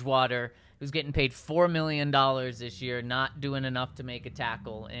Bridgewater, who's getting paid $4 million this year, not doing enough to make a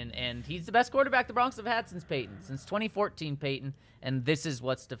tackle. And he's the best quarterback the Broncos have had since 2014 Peyton, and this is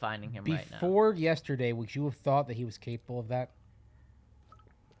what's defining him right now. before yesterday, would you have thought that he was capable of that?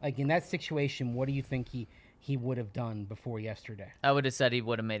 Like in that situation, what do you think he would have done before yesterday? I would have said he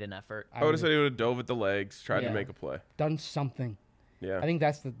would have made an effort. I would have said he would have dove at the legs, tried to Yeah. make a play. Done something. Yeah. I think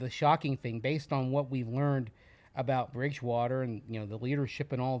that's the shocking thing, based on what we've learned about Bridgewater and, you know, the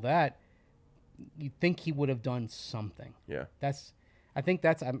leadership and all that. You'd think he would have done something. Yeah.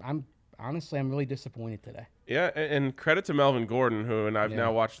 I'm honestly, I'm really disappointed today. Yeah, and credit to Melvin Gordon, who, and I've Yeah.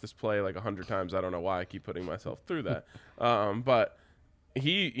 now watched this play like 100 times. I don't know why I keep putting myself through that. But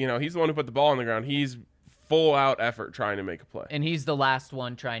he's the one who put the ball on the ground. He's full out effort trying to make a play. And he's the last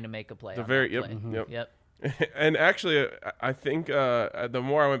one trying to make a play. The on very that play. Yep. And actually, I think the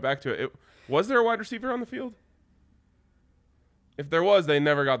more I went back to it, was there a wide receiver on the field? If there was, they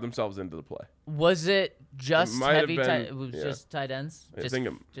never got themselves into the play. Was it just might have heavy been, tight? It was yeah. just tight ends? I Just, think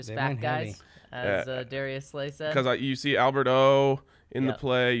just They fat went guys, heavy. as Darius Slay said? Because you see Albert O in the Yep.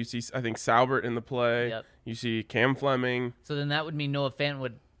 play. You see, I think, Salbert in the play. Yep. You see Cam Fleming. So then that would mean Noah Fant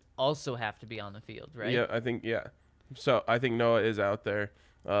would also have to be on the field, right? Yeah, I think, yeah. So I think Noah is out there.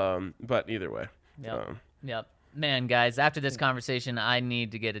 But either way. Yep. Yep. Man, guys, after this conversation, I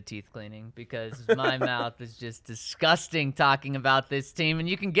need to get a teeth cleaning because my mouth is just disgusting talking about this team. And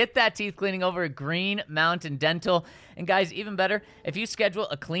you can get that teeth cleaning over at Green Mountain Dental. And guys, even better, if you schedule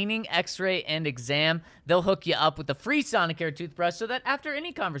a cleaning, x-ray, and exam, they'll hook you up with a free Sonicare toothbrush so that after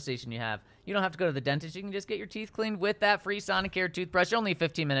any conversation you have, you don't have to go to the dentist. You can just get your teeth cleaned with that free Sonicare toothbrush. Only a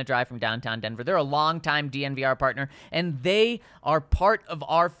 15-minute drive from downtown Denver. They're a longtime DNVR partner, and they are part of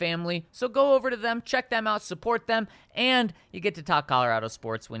our family. So go over to them, check them out, support them, and you get to talk Colorado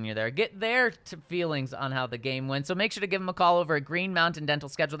sports when you're there. Get their feelings on how the game went. So make sure to give them a call over at Green Mountain Dental.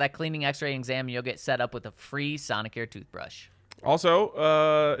 Schedule that cleaning, x-ray, and exam, and you'll get set up with a free Sonicare toothbrush.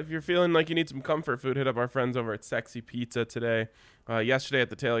 Also, if you're feeling like you need some comfort food, hit up our friends over at Sexy Pizza today. Yesterday at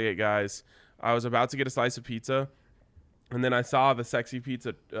the tailgate, guys, I was about to get a slice of pizza, and then I saw the Sexy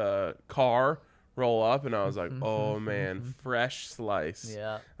Pizza car roll up, and I was like, oh man, fresh slice.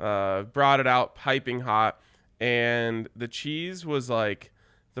 Yeah. Brought it out piping hot, and the cheese was like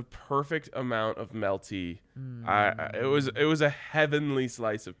the perfect amount of melty. It was a heavenly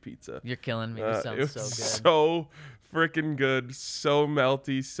slice of pizza. You're killing me. This It was sounds so good. so freaking good, so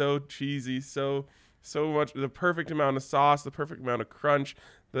melty, so cheesy, so much, the perfect amount of sauce, the perfect amount of crunch,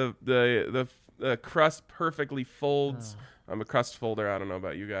 the crust perfectly folds. I'm a crust folder. I don't know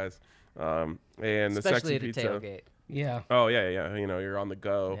about you guys. And the Especially Sexy at a Pizza. tailgate. Yeah. Oh yeah. You're on the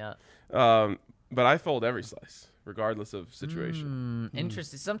go. Yeah. But I fold every slice, regardless of situation.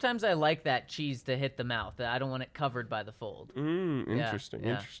 Interesting. Sometimes I like that cheese to hit the mouth. I don't want it covered by the fold. Interesting.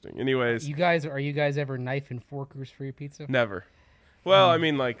 yeah. Interesting. Anyways, Are you guys ever knife and forkers for your pizza? never. Well, I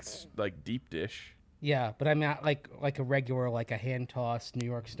mean, like deep dish. Yeah, but I mean like a regular, like a hand tossed New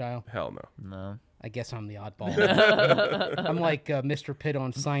York style. Hell no. No. I guess I'm the oddball. I'm like Mr. Pitt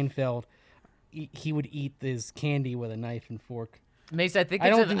on Seinfeld. He would eat his candy with a knife and fork. Mace, I think I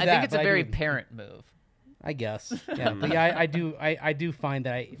it's don't do I that, think it's a but I very do- parent move. I guess. Yeah, but yeah, I do find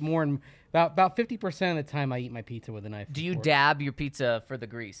that about 50% of the time I eat my pizza with a knife. Do and you fork. dab your pizza for the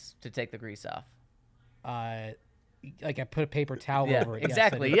grease to take the grease off? Like I put a paper towel Yeah, over it.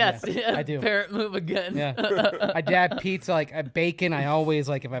 exactly. Yes, Yes, yeah, I do. Parent move again. Yeah, I dab pizza like bacon. I always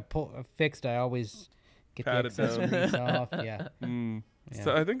like if I pull fixed, I always get Pat the it down. excess grease off. Yeah.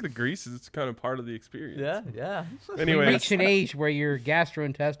 So I think the grease is kind of part of the experience. yeah. You Anyways, reach an age where your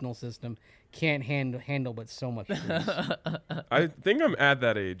gastrointestinal system can't handle but so much grease. I think I'm at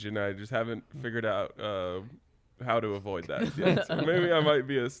that age, and I just haven't figured out how to avoid that yet. So maybe I might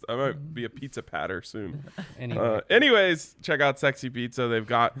be a pizza patter soon. Anyway. Anyways, check out Sexy Pizza. They've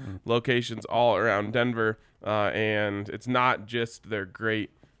got locations all around Denver, and it's not just their great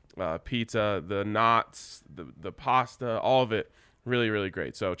pizza, the knots, the pasta, all of it, really, really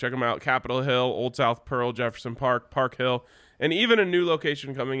great. So check them out: Capitol Hill, Old South Pearl, Jefferson Park, Park Hill, and even a new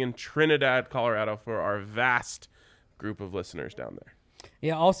location coming in Trinidad, Colorado, for our vast group of listeners down there.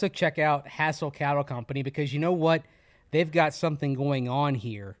 Yeah, also check out Hassel Cattle Company because you know what? They've got something going on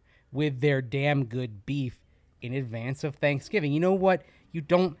here with their damn good beef in advance of Thanksgiving. You know what? You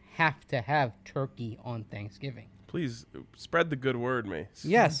don't have to have turkey on Thanksgiving. Please spread the good word, Mace.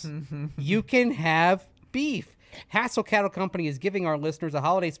 Yes, you can have beef. Hassel Cattle Company is giving our listeners a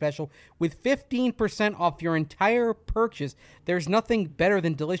holiday special with 15% off your entire purchase. There's nothing better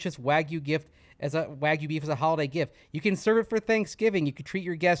than delicious Wagyu beef as a holiday gift. You can serve it for Thanksgiving. You can treat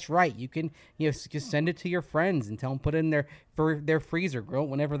your guests right. You can just send it to your friends and tell them put it in their freezer, grill it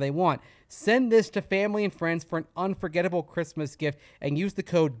whenever they want. Send this to family and friends for an unforgettable Christmas gift and use the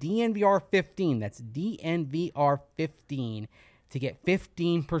code DNVR15. That's DNVR15 to get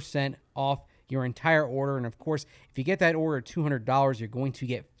 15% off your entire order. And of course, if you get that order at $200, you're going to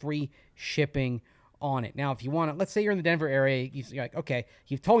get free shipping on it. Now, if you want to, let's say you're in the Denver area, you're like, okay,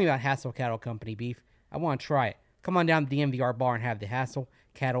 you've told me about Hassel Cattle Company beef. I want to try it. Come on down to the DNVR bar and have the Hassel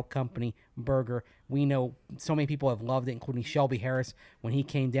Cattle Company burger. We know so many people have loved it, including Shelby Harris when he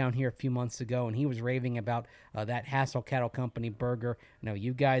came down here a few months ago, and he was raving about that Hassel Cattle Company burger. I know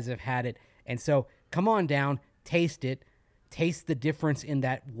you guys have had it. And so come on down, taste it. Taste the difference in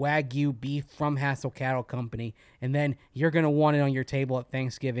that Wagyu beef from Hassel Cattle Company, and then you're going to want it on your table at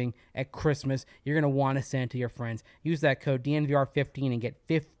Thanksgiving, at Christmas. You're going to want to send it to your friends. Use that code DNVR15 and get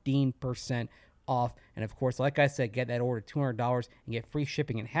 15% off. And, of course, like I said, get that order $200 and get free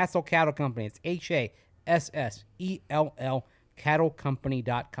shipping at Hassel Cattle Company. It's HASSELL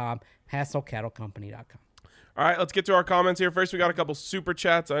cattlecompany.com, HassellCattleCompany.com. All right, let's get to our comments here. First, we got a couple super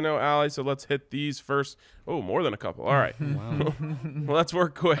chats. I know, Allie, so let's hit these first. Oh, more than a couple. All right. Well, let's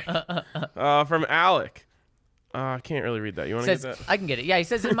work quick. From Alec. I can't really read that. You want to get that? I can get it. Yeah, he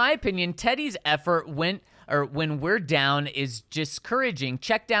says, in my opinion, Teddy's effort when we're down is discouraging.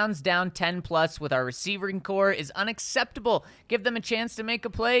 Checkdowns down 10+ with our receiving core is unacceptable. Give them a chance to make a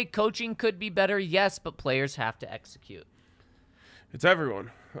play. Coaching could be better, yes, but players have to execute. It's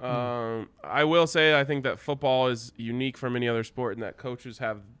everyone. I will say I think that football is unique from any other sport in that coaches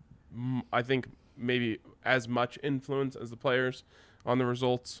have, I think, maybe as much influence as the players on the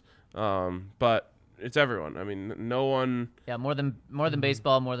results. But it's everyone. I mean, no one. Yeah, more than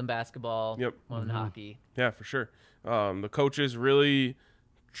baseball, more than basketball, Yep. more than hockey. Yeah, for sure. The coaches really,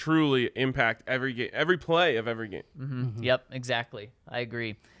 truly impact every game, every play of every game. Yep, exactly. I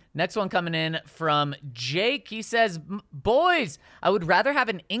agree. Next one coming in from Jake. He says, boys, I would rather have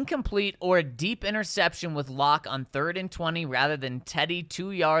an incomplete or a deep interception with Locke on 3rd and 20 rather than Teddy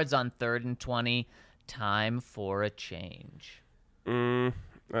 2 yards on 3rd and 20. Time for a change. I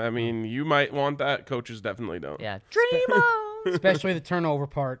I mean, you might want that. Coaches definitely don't. Yeah, dream on. Especially the turnover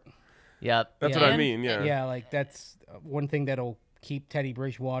part. Yep. That's Yeah. what I And- mean. Yeah. Yeah, like that's one thing that'll keep Teddy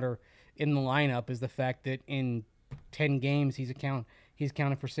Bridgewater in the lineup is the fact that in 10 games he's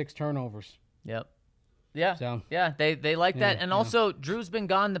accounted for 6 turnovers. Yep. Yeah. So- yeah, they like that. Yeah, And yeah. also, Drew's been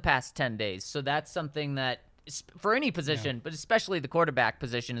gone the past 10 days. So that's something that, for any position, but especially the quarterback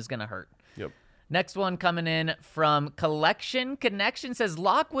position, is going to hurt. Yep. Next one coming in from Collection Connection says,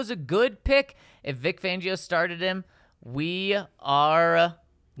 Locke was a good pick. If Vic Fangio started him, we are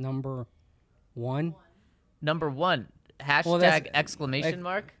Number 1. number 1. Hashtag Well, that's- exclamation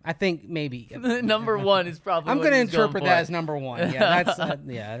mark. I think maybe. Number 1 is probably I'm what going to he's going interpret for. that as number 1.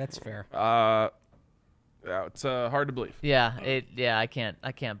 Yeah, that's fair. Yeah, it's hard to believe. Yeah, I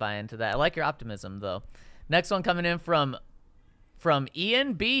can't buy into that. I like your optimism though. Next one coming in from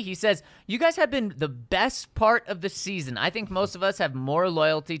Ian B. He says, "You guys have been the best part of the season. I think most of us have more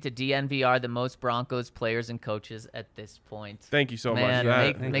loyalty to DNVR than most Broncos players and coaches at this point." Thank you so Man, much.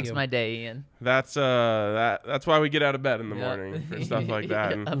 Thank makes you. my day, Ian. That's why we get out of bed in the Yeah. morning for stuff like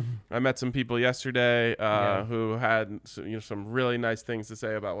that. And I met some people yesterday who had some really nice things to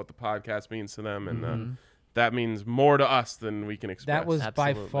say about what the podcast means to them, and that means more to us than we can express. That was by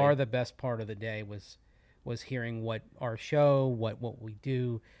Absolutely. far the best part of the day was hearing what our show, what we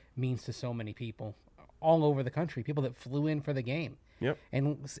do means to so many people all over the country, people that flew in for the game. Yep.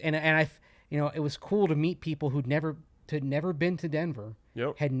 And I, it was cool to meet people who'd never been to Denver,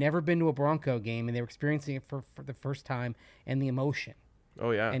 Yep. had never been to a Bronco game, and they were experiencing it for the first time, and the emotion.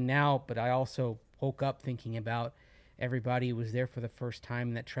 Oh yeah. And now, but I also woke up thinking about everybody who was there for the first time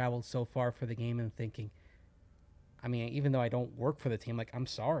and that traveled so far for the game, and thinking, I mean, even though I don't work for the team, like, I'm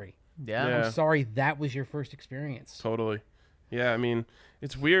sorry. Yeah. Yeah. I'm sorry that was your first experience. Totally. Yeah, I mean,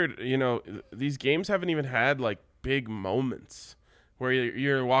 it's weird. These games haven't even had like big moments where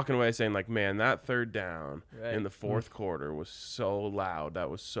you're walking away saying like, man, that third down Right. in the fourth quarter was so loud. That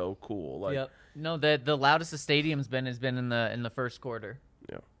was so cool. Like, Yep. No, the loudest the stadium's been has been in the first quarter.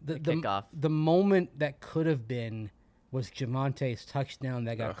 yeah. The kickoff. The moment that could have been was Jamonte's touchdown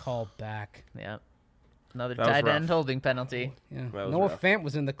that got called back. Yeah. Another That was tight end rough. holding penalty. Yeah. That was Noah rough. Fant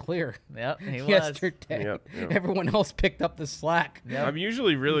was in the clear Yep. He was. yesterday. Yep, yep. Everyone else picked up the slack. Yep. I'm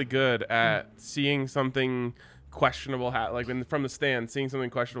usually really good at seeing something questionable from the stand, seeing something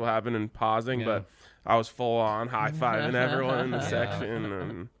questionable happen and pausing, Yeah. but I was full on high-fiving everyone in the section,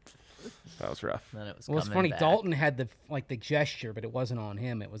 and that was rough. Then it was Well, it's coming funny. back. Dalton had the gesture, but it wasn't on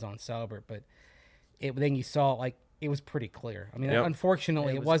him. It was on Selbert. But then you saw it was pretty clear. I mean, Yep.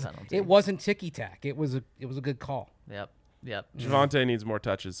 unfortunately, It it was a wasn't. penalty. It wasn't ticky tack. It was a good call. Yep. Yep. Javonte needs more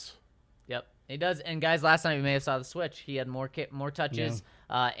touches. Yep. He does. And guys, last night we may have saw the switch. He had more touches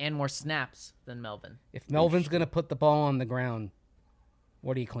and more snaps than Melvin. If Melvin's gonna put the ball on the ground,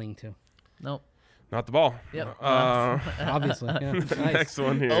 what do you cling to? Nope. Not the ball. Yep. Obviously, yeah. Nice. Next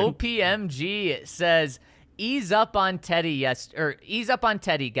one here. OPMG says, ease up on Teddy,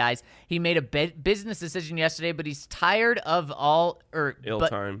 guys. He made a business decision yesterday, but he's tired of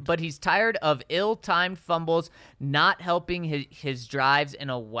Ill-timed. But he's tired of ill-timed fumbles not helping his drives in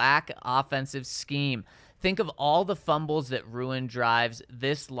a whack offensive scheme. Think of all the fumbles that ruined drives.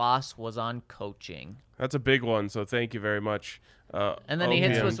 This loss was on coaching. That's a big one, so thank you very much. And then he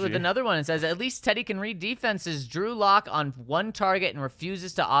hits us with OPMG. another one and says, at least Teddy can read defenses. Drew Lock on one target and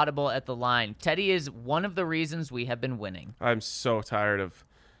refuses to audible at the line. Teddy is one of the reasons we have been winning. I'm so tired of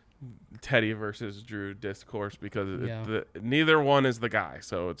Teddy versus Drew discourse because neither one is the guy.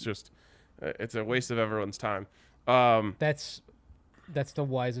 So it's just it's a waste of everyone's time. That's the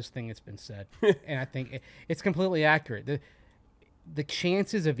wisest thing that's been said, and I think it's completely accurate. The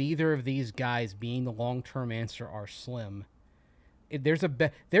chances of either of these guys being the long-term answer are slim. There is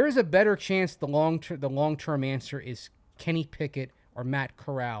a better chance the long-term answer is Kenny Pickett or Matt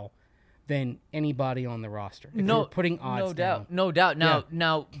Corral than anybody on the roster. If you're putting odds down. No doubt.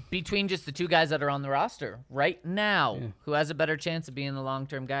 Now, between just the two guys that are on the roster right now, who has a better chance of being the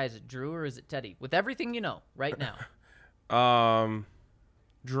long-term guy? Is it Drew or is it Teddy? With everything you know right now.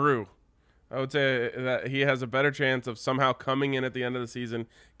 Drew. I would say that he has a better chance of somehow coming in at the end of the season,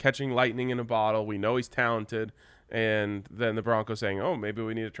 catching lightning in a bottle. We know he's talented, and then the Broncos saying, "Oh, maybe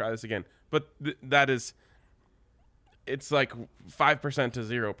we need to try this again." But it's like 5% to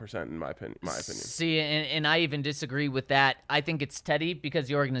 0% in my opinion. See, and I even disagree with that. I think it's Teddy because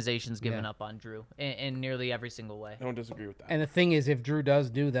the organization's given up on Drew in nearly every single way. I don't disagree with that. And the thing is, if Drew does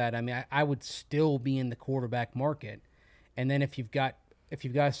do that, I mean, I would still be in the quarterback market. And then if you've got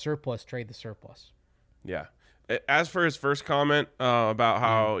a surplus, trade the surplus. Yeah. As for his first comment about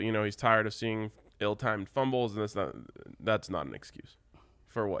how he's tired of seeing ill-timed fumbles, and that's not an excuse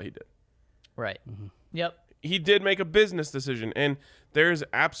for what he did. Right. Yep. He did make a business decision, and there's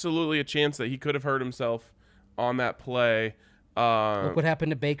absolutely a chance that he could have hurt himself on that play. Look what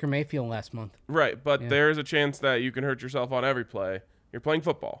happened to Baker Mayfield last month. Right, but there's a chance that you can hurt yourself on every play. You're playing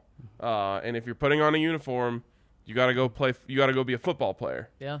football, and if you're putting on a uniform, you got to go play. You got to go be a football player.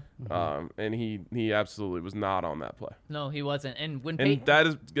 Yeah. And he absolutely was not on that play. No, he wasn't. And when And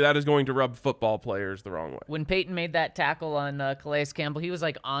that is going to rub football players the wrong way. When Peyton made that tackle on Calais Campbell, he was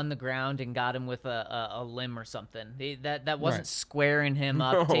like on the ground and got him with a limb or something. That wasn't Right. squaring him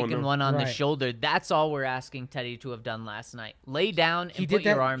up, No, taking no. one on the Right. shoulder. That's all we're asking Teddy to have done last night. Lay down and He put did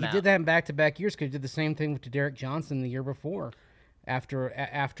that. your arm He out. did that in back-to-back years because he did the same thing to Derek Johnson the year before, after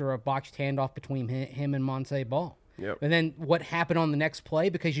a botched handoff between him and Montee Ball. Yep. And then what happened on the next play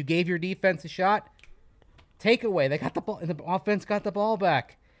because you gave your defense a shot? Takeaway. They got the ball. The offense got the ball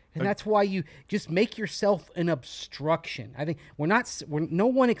back, and that's why you just make yourself an obstruction. I think no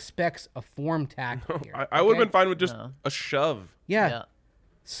one expects a form tackle here. I would have okay? been fine with just a shove. Yeah.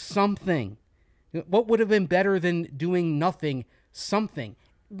 Something. What would have been better than doing nothing? Something.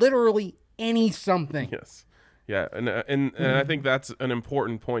 Literally any something. Yes. Yeah, and I think that's an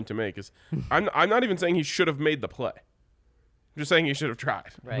important point to make. Is I'm not even saying he should have made the play. I'm just saying he should have tried.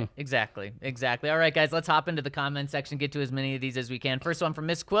 Right, exactly. All right, guys, let's hop into the comment section, get to as many of these as we can. First one from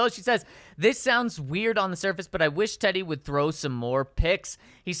Miss Quill. She says, this sounds weird on the surface, but I wish Teddy would throw some more picks.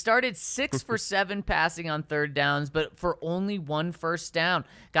 He started 6 for 7 passing on third downs, but for only 1 first down.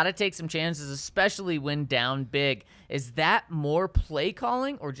 Got to take some chances, especially when down big. Is that more play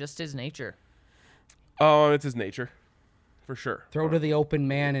calling or just his nature? Oh, it's his nature, for sure. Throw to the open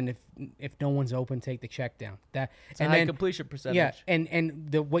man, and if no one's open, take the check down. Completion percentage. Yeah,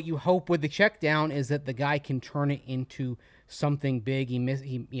 and what you hope with the check down is that the guy can turn it into something big.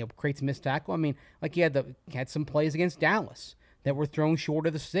 He creates a missed tackle. I mean, like he had some plays against Dallas that were thrown short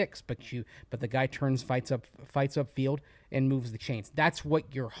of the 6, but the guy fights up field and moves the chains. That's what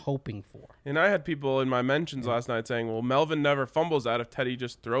you're hoping for. And I had people in my mentions last night saying, well, Melvin never fumbles that if Teddy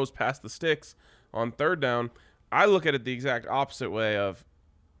just throws past the sticks on third down. I look at it the exact opposite way of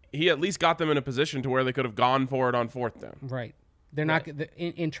he at least got them in a position to where they could have gone for it on fourth down. Right. They're not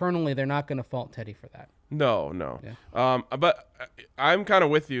internally. They're not going to fault Teddy for that. No. Yeah. But I'm kind of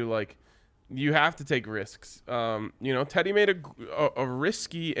with you. Like, you have to take risks. Teddy made a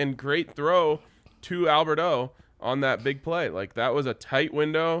risky and great throw to Alberto on that big play. Like, that was a tight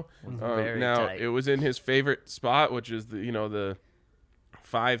window. Very now tight. it was in his favorite spot, which is the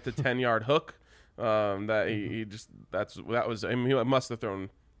 5 to 10 yard hook. That he must have thrown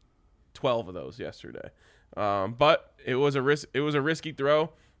 12 of those yesterday. But it was a risky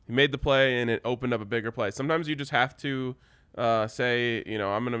throw. He made the play and it opened up a bigger play. Sometimes you just have to say,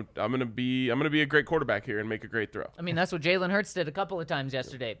 I'm gonna be a great quarterback here and make a great throw. I mean, that's what Jalen Hurts did a couple of times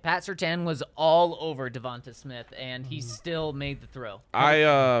yesterday. Pat Surtain was all over Devonta Smith, and he still made the throw. I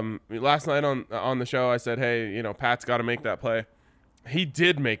last night on the show I said, hey, Pat's got to make that play. He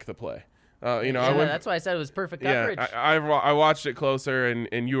did make the play. That's why I said it was perfect coverage. Yeah, I watched it closer,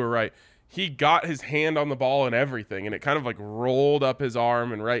 and you were right. He got his hand on the ball and everything, and it kind of like rolled up his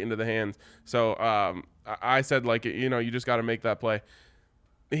arm and right into the hands. So I said, like, you just got to make that play.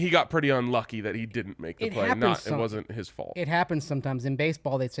 He got pretty unlucky that he didn't make the play. It wasn't his fault. It happens sometimes. In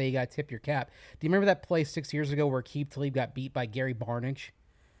baseball, they'd say you got to tip your cap. Do you remember that play 6 years ago where Keith Tlaib got beat by Gary Barnidge?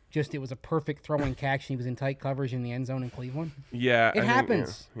 It was a perfect throwing catch, and he was in tight coverage in the end zone in Cleveland. Yeah, It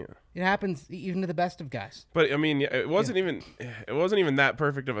happens. Yeah. It happens even to the best of guys. But I mean, it wasn't even that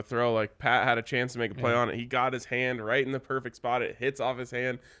perfect of a throw. Like, Pat had a chance to make a play on it. He got his hand right in the perfect spot. It hits off his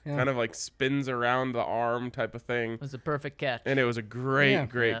hand, kind of like spins around the arm type of thing. It was a perfect catch. And it was a great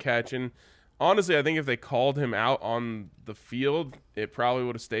catch. And honestly, I think if they called him out on the field, it probably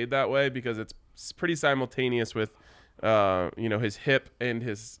would have stayed that way because it's pretty simultaneous with his hip and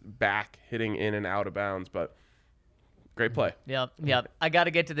his back hitting in and out of bounds. But great play. Yep. I got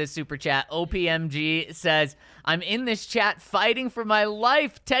to get to this super chat. OPMG says, I'm in this chat fighting for my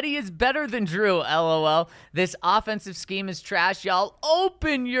life. Teddy is better than Drew, LOL. This offensive scheme is trash, y'all.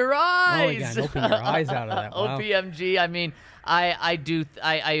 Open your eyes. Oh, open your eyes out of that. Wow. OPMG, I mean, I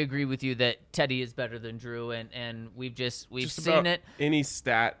agree with you that Teddy is better than Drew, and we've seen it. Any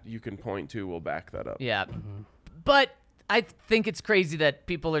stat you can point to will back that up. Yeah. But I think it's crazy that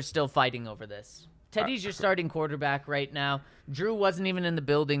people are still fighting over this. Teddy's your starting quarterback right now. Drew wasn't even in the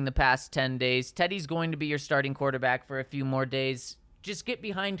building the past 10 days. Teddy's going to be your starting quarterback for a few more days. Just get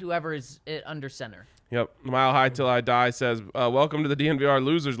behind whoever is under center. Yep. Mile High Till I Die says, welcome to the DNVR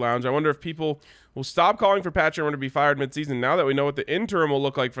Losers Lounge. I wonder if people will stop calling for Pat Shurmur to be fired midseason now that we know what the interim will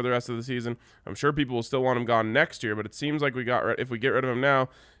look like for the rest of the season. I'm sure people will still want him gone next year, but it seems like if we get rid of him now,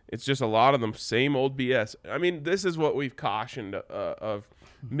 it's just a lot of them same old BS. I mean, this is what we've cautioned of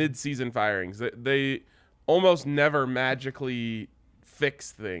midseason firings. They almost never magically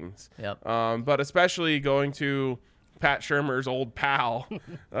fix things. Yep. But especially going to Pat Shurmur's old pal,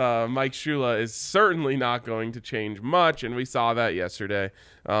 Mike Shula, is certainly not going to change much, and we saw that yesterday.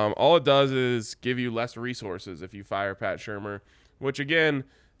 All it does is give you less resources if you fire Pat Shurmur, which, again,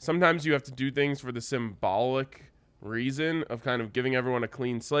 sometimes you have to do things for the symbolic reason of kind of giving everyone a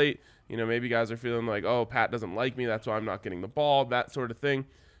clean slate. You know, maybe guys are feeling like, oh, Pat doesn't like me, that's why I'm not getting the ball, that sort of thing.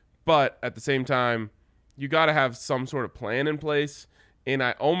 But at the same time, you got to have some sort of plan in place, and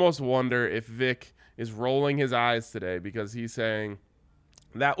I almost wonder if Vic is rolling his eyes today because he's saying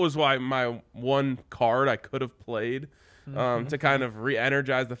that was why my one card I could have played to kind of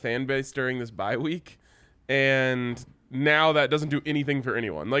re-energize the fan base during this bye week. And now that doesn't do anything for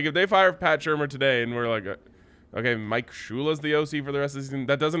anyone. Like if they fire Pat Shurmur today and we're like, okay, Mike Shula's the OC for the rest of the season,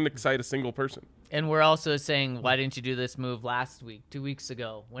 that doesn't excite a single person. And we're also saying, why didn't you do this move last week, 2 weeks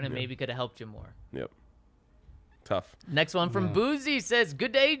ago, when it maybe could have helped you more? Yep. Tough. Next one from Boozy says,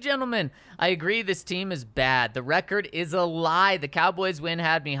 good day, gentlemen. I agree this team is bad. The record is a lie. The Cowboys win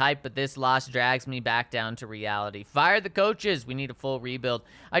had me hyped, but this loss drags me back down to reality. Fire the coaches. We need a full rebuild.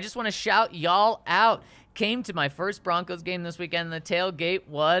 I just want to shout y'all out. Came to my first Broncos game this weekend, and the tailgate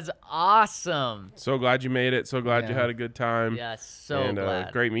was awesome. So glad you made it. So glad you had a good time. Yes, so and,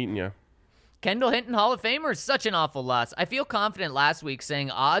 glad. Great meeting you. Kendall Hinton, Hall of Famer, such an awful loss. I feel confident last week saying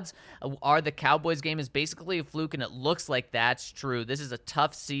odds are the Cowboys game is basically a fluke, and it looks like that's true. This is a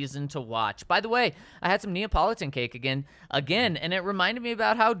tough season to watch. By the way, I had some Neapolitan cake again, and it reminded me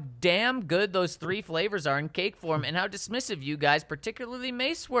about how damn good those 3 flavors are in cake form and how dismissive you guys, particularly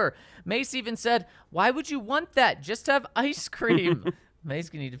Mace, were. Mace even said, why would you want that? Just have ice cream. Mace,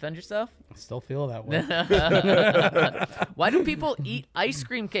 can you defend yourself? I still feel that way. Why do people eat ice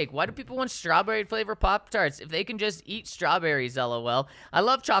cream cake? Why do people want strawberry flavor Pop-Tarts if they can just eat strawberries, LOL? I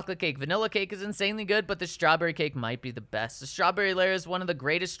love chocolate cake. Vanilla cake is insanely good, but the strawberry cake might be the best. The strawberry layer is one of the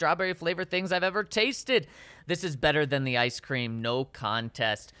greatest strawberry flavor things I've ever tasted. This is better than the ice cream, no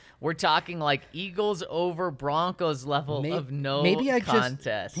contest. We're talking like Eagles over Broncos level of no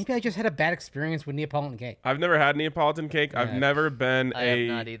contest. Maybe I just had a bad experience with Neapolitan cake. I've never had Neapolitan cake. I've never been I have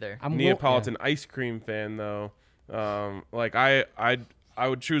not either. Neapolitan ice cream fan though. Like I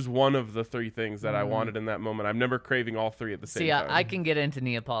would choose one of the 3 things that I wanted in that moment. I'm never craving all 3 at the same time. I can get into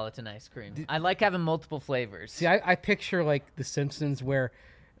Neapolitan ice cream. I like having multiple flavors. See, I picture like The Simpsons where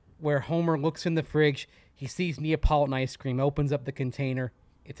Homer looks in the fridge, he sees Neapolitan ice cream, opens up the container,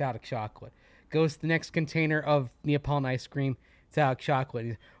 it's out of chocolate. Goes to the next container of Neapolitan ice cream, it's out of chocolate.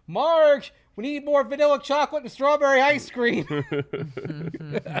 He's, Marge, we need more vanilla chocolate and strawberry ice cream.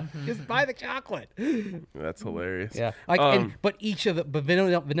 Just buy the chocolate. That's hilarious. Yeah, but each of the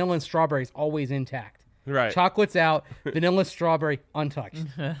vanilla and strawberry is always intact. Right. Chocolate's out, vanilla, strawberry, untouched.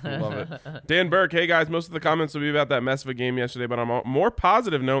 Love it. Dan Burke, hey guys, most of the comments will be about that mess of a game yesterday, but on a more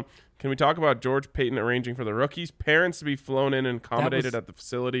positive note, can we talk about George Payton arranging for the rookies' parents to be flown in and accommodated at the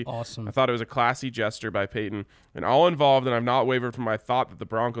facility? Awesome. I thought it was a classy gesture by Payton and all involved, and I've not wavered from my thought that the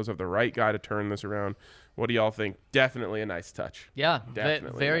Broncos have the right guy to turn this around. What do y'all think? Definitely a nice touch. Yeah,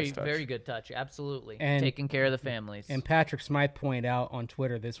 Definitely very, a nice touch. very good touch. Absolutely. And taking care of the families. And Patrick Smythe pointed out on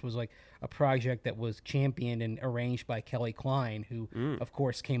Twitter this was like a project that was championed and arranged by Kelly Klein, who, of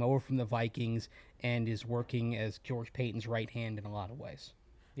course, came over from the Vikings and is working as George Payton's right hand in a lot of ways.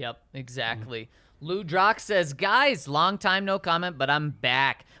 Yep, exactly. Lou Drock says, guys, long time no comment, but I'm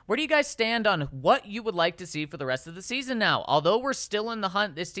back. Where do you guys stand on what you would like to see for the rest of the season now? Although we're still in the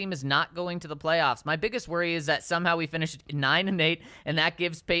hunt, this team is not going to the playoffs. My biggest worry is that somehow we finished 9-8, and that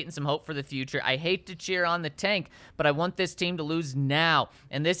gives Peyton some hope for the future. I hate to cheer on the tank, but I want this team to lose now.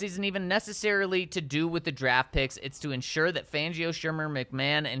 And this isn't even necessarily to do with the draft picks. It's to ensure that Fangio, Shurmur,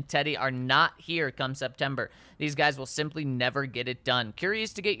 McMahon, and Teddy are not here come September. These guys will simply never get it done.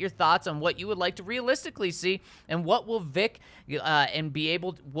 Curious to get your thoughts on what you would like to realistically see, and what will Vic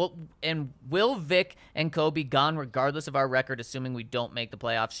will Vic and Kobe gone regardless of our record, assuming we don't make the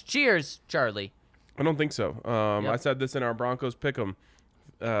playoffs? Cheers, Charlie. I don't think so. I said this in our Broncos pick'em.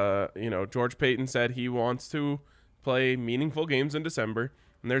 George Payton said he wants to play meaningful games in December,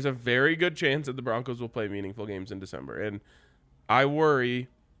 and there's a very good chance that the Broncos will play meaningful games in December. And I worry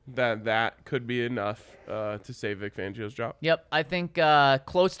that could be enough to save Vic Fangio's job. Yep, I think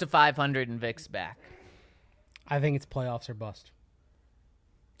close to 500 and Vic's back. I think it's playoffs or bust.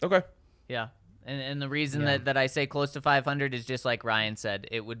 Okay. Yeah. And the reason Yeah. that I say close to 500 is just like Ryan said.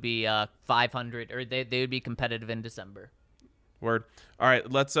 It would be 500, or they would be competitive in December. Word. All right,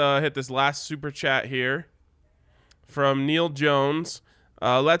 let's hit this last super chat here from Neil Jones.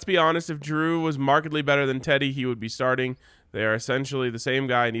 Let's be honest, if Drew was markedly better than Teddy, he would be starting. They are essentially the same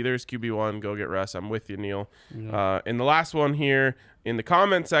guy. Neither is QB1. Go get rest. I'm with you, Neil. And the last one here in the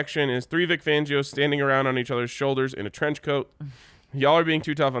comment section is 3 Vic Fangios standing around on each other's shoulders in a trench coat. Y'all are being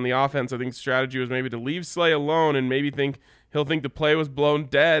too tough on the offense. I think strategy was maybe to leave Slay alone and maybe he'll think the play was blown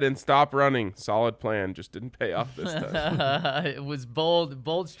dead and stop running. Solid plan. Just didn't pay off this time. It was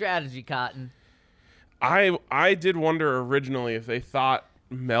bold strategy, Cotton. I did wonder originally if they thought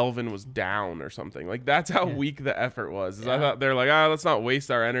Melvin was down or something. Like, that's how weak the effort was. I thought they're like, let's not waste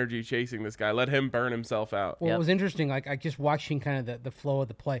our energy chasing this guy. Let him burn himself out. Well, it was interesting. Like, I just watching kind of the flow of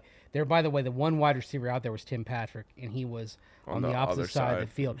the play. There, by the way, the one wide receiver out there was Tim Patrick, and he was on the opposite side of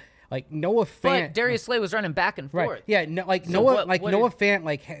the field. Like, Noah Fant, But Darius Slay was running back and forth. right? Yeah, no, like So Noah, what Noah did- Fant,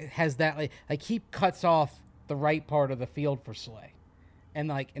 like has that like he cuts off the right part of the field for Slay, and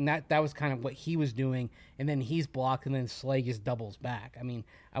that was kind of what he was doing, and then he's blocked, and then Slay just doubles back. I mean,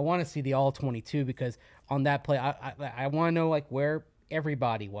 I want to see the all 22 because on that play, I want to know like where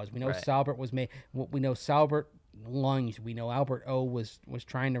everybody was. We know Right. Salbert was made. We know Salbert lunged. We know Albert O was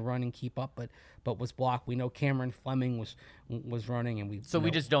trying to run and keep up, but was blocked. We know Cameron Fleming was running, and we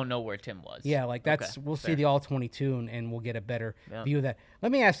We just don't know where Tim was. yeah, like that's Okay, we'll see fair. the all 22 and we'll get a better Yeah. view of that.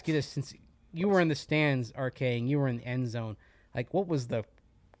 Let me ask you this: since you were in the stands, RK, and you were in the end zone, like what was the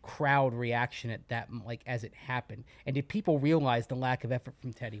crowd reaction at that, like as it happened, and did people realize the lack of effort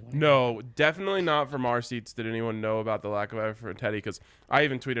from Teddy? No, definitely not from our seats did anyone know about the lack of effort from Teddy, because I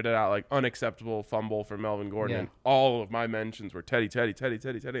even tweeted it out like unacceptable fumble for Melvin Gordon, Yeah. and all of my mentions were Teddy. I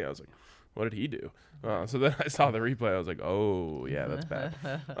was like, what did he do? So then I saw the replay. I was like, oh yeah, that's bad.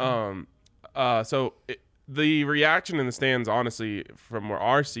 The reaction in the stands, honestly, from where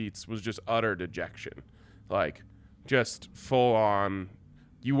our seats was just utter dejection, like just full on.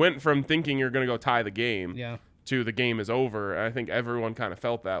 You went from thinking you're going to go tie the game Yeah. to the game is over. And I think everyone kind of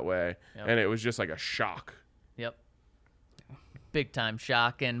felt that way. Yep. And it was just like a shock. Yep. Big time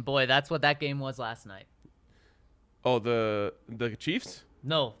shock, and boy, that's what that game was last night. Oh, the Chiefs?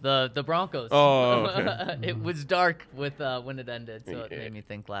 No, the Broncos. Oh, okay. It was dark with when it ended, so it Yeah. made me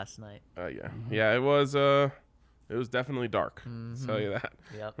think last night. Yeah, it was definitely dark. I'll tell you that.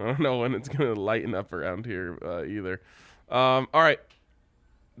 Yep. I don't know when it's going to lighten up around here either. All right.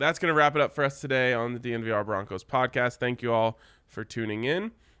 That's going to wrap it up for us today on the DNVR Broncos podcast. Thank you all for tuning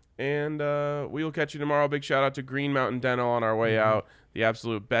in. And we will catch you tomorrow. Big shout out to Green Mountain Dental on our way out. The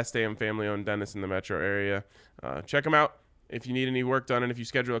absolute best AM family-owned dentist in the metro area. Check them out if you need any work done. And if you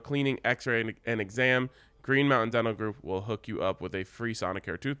schedule a cleaning, x-ray, and exam, Green Mountain Dental Group will hook you up with a free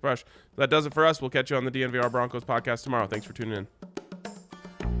Sonicare toothbrush. That does it for us. We'll catch you on the DNVR Broncos podcast tomorrow. Thanks for tuning in.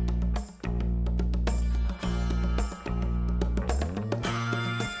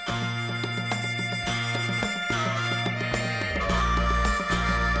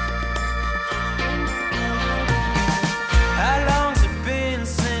 How long's it been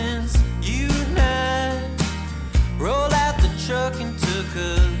since you and I rolled out the truck and took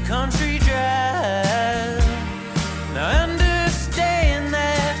a country drive? Now I understand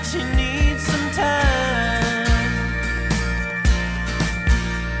that you need some time.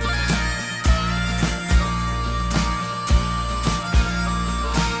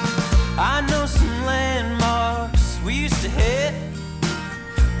 I know some landmarks we used to hit.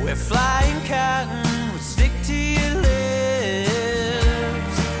 We're flying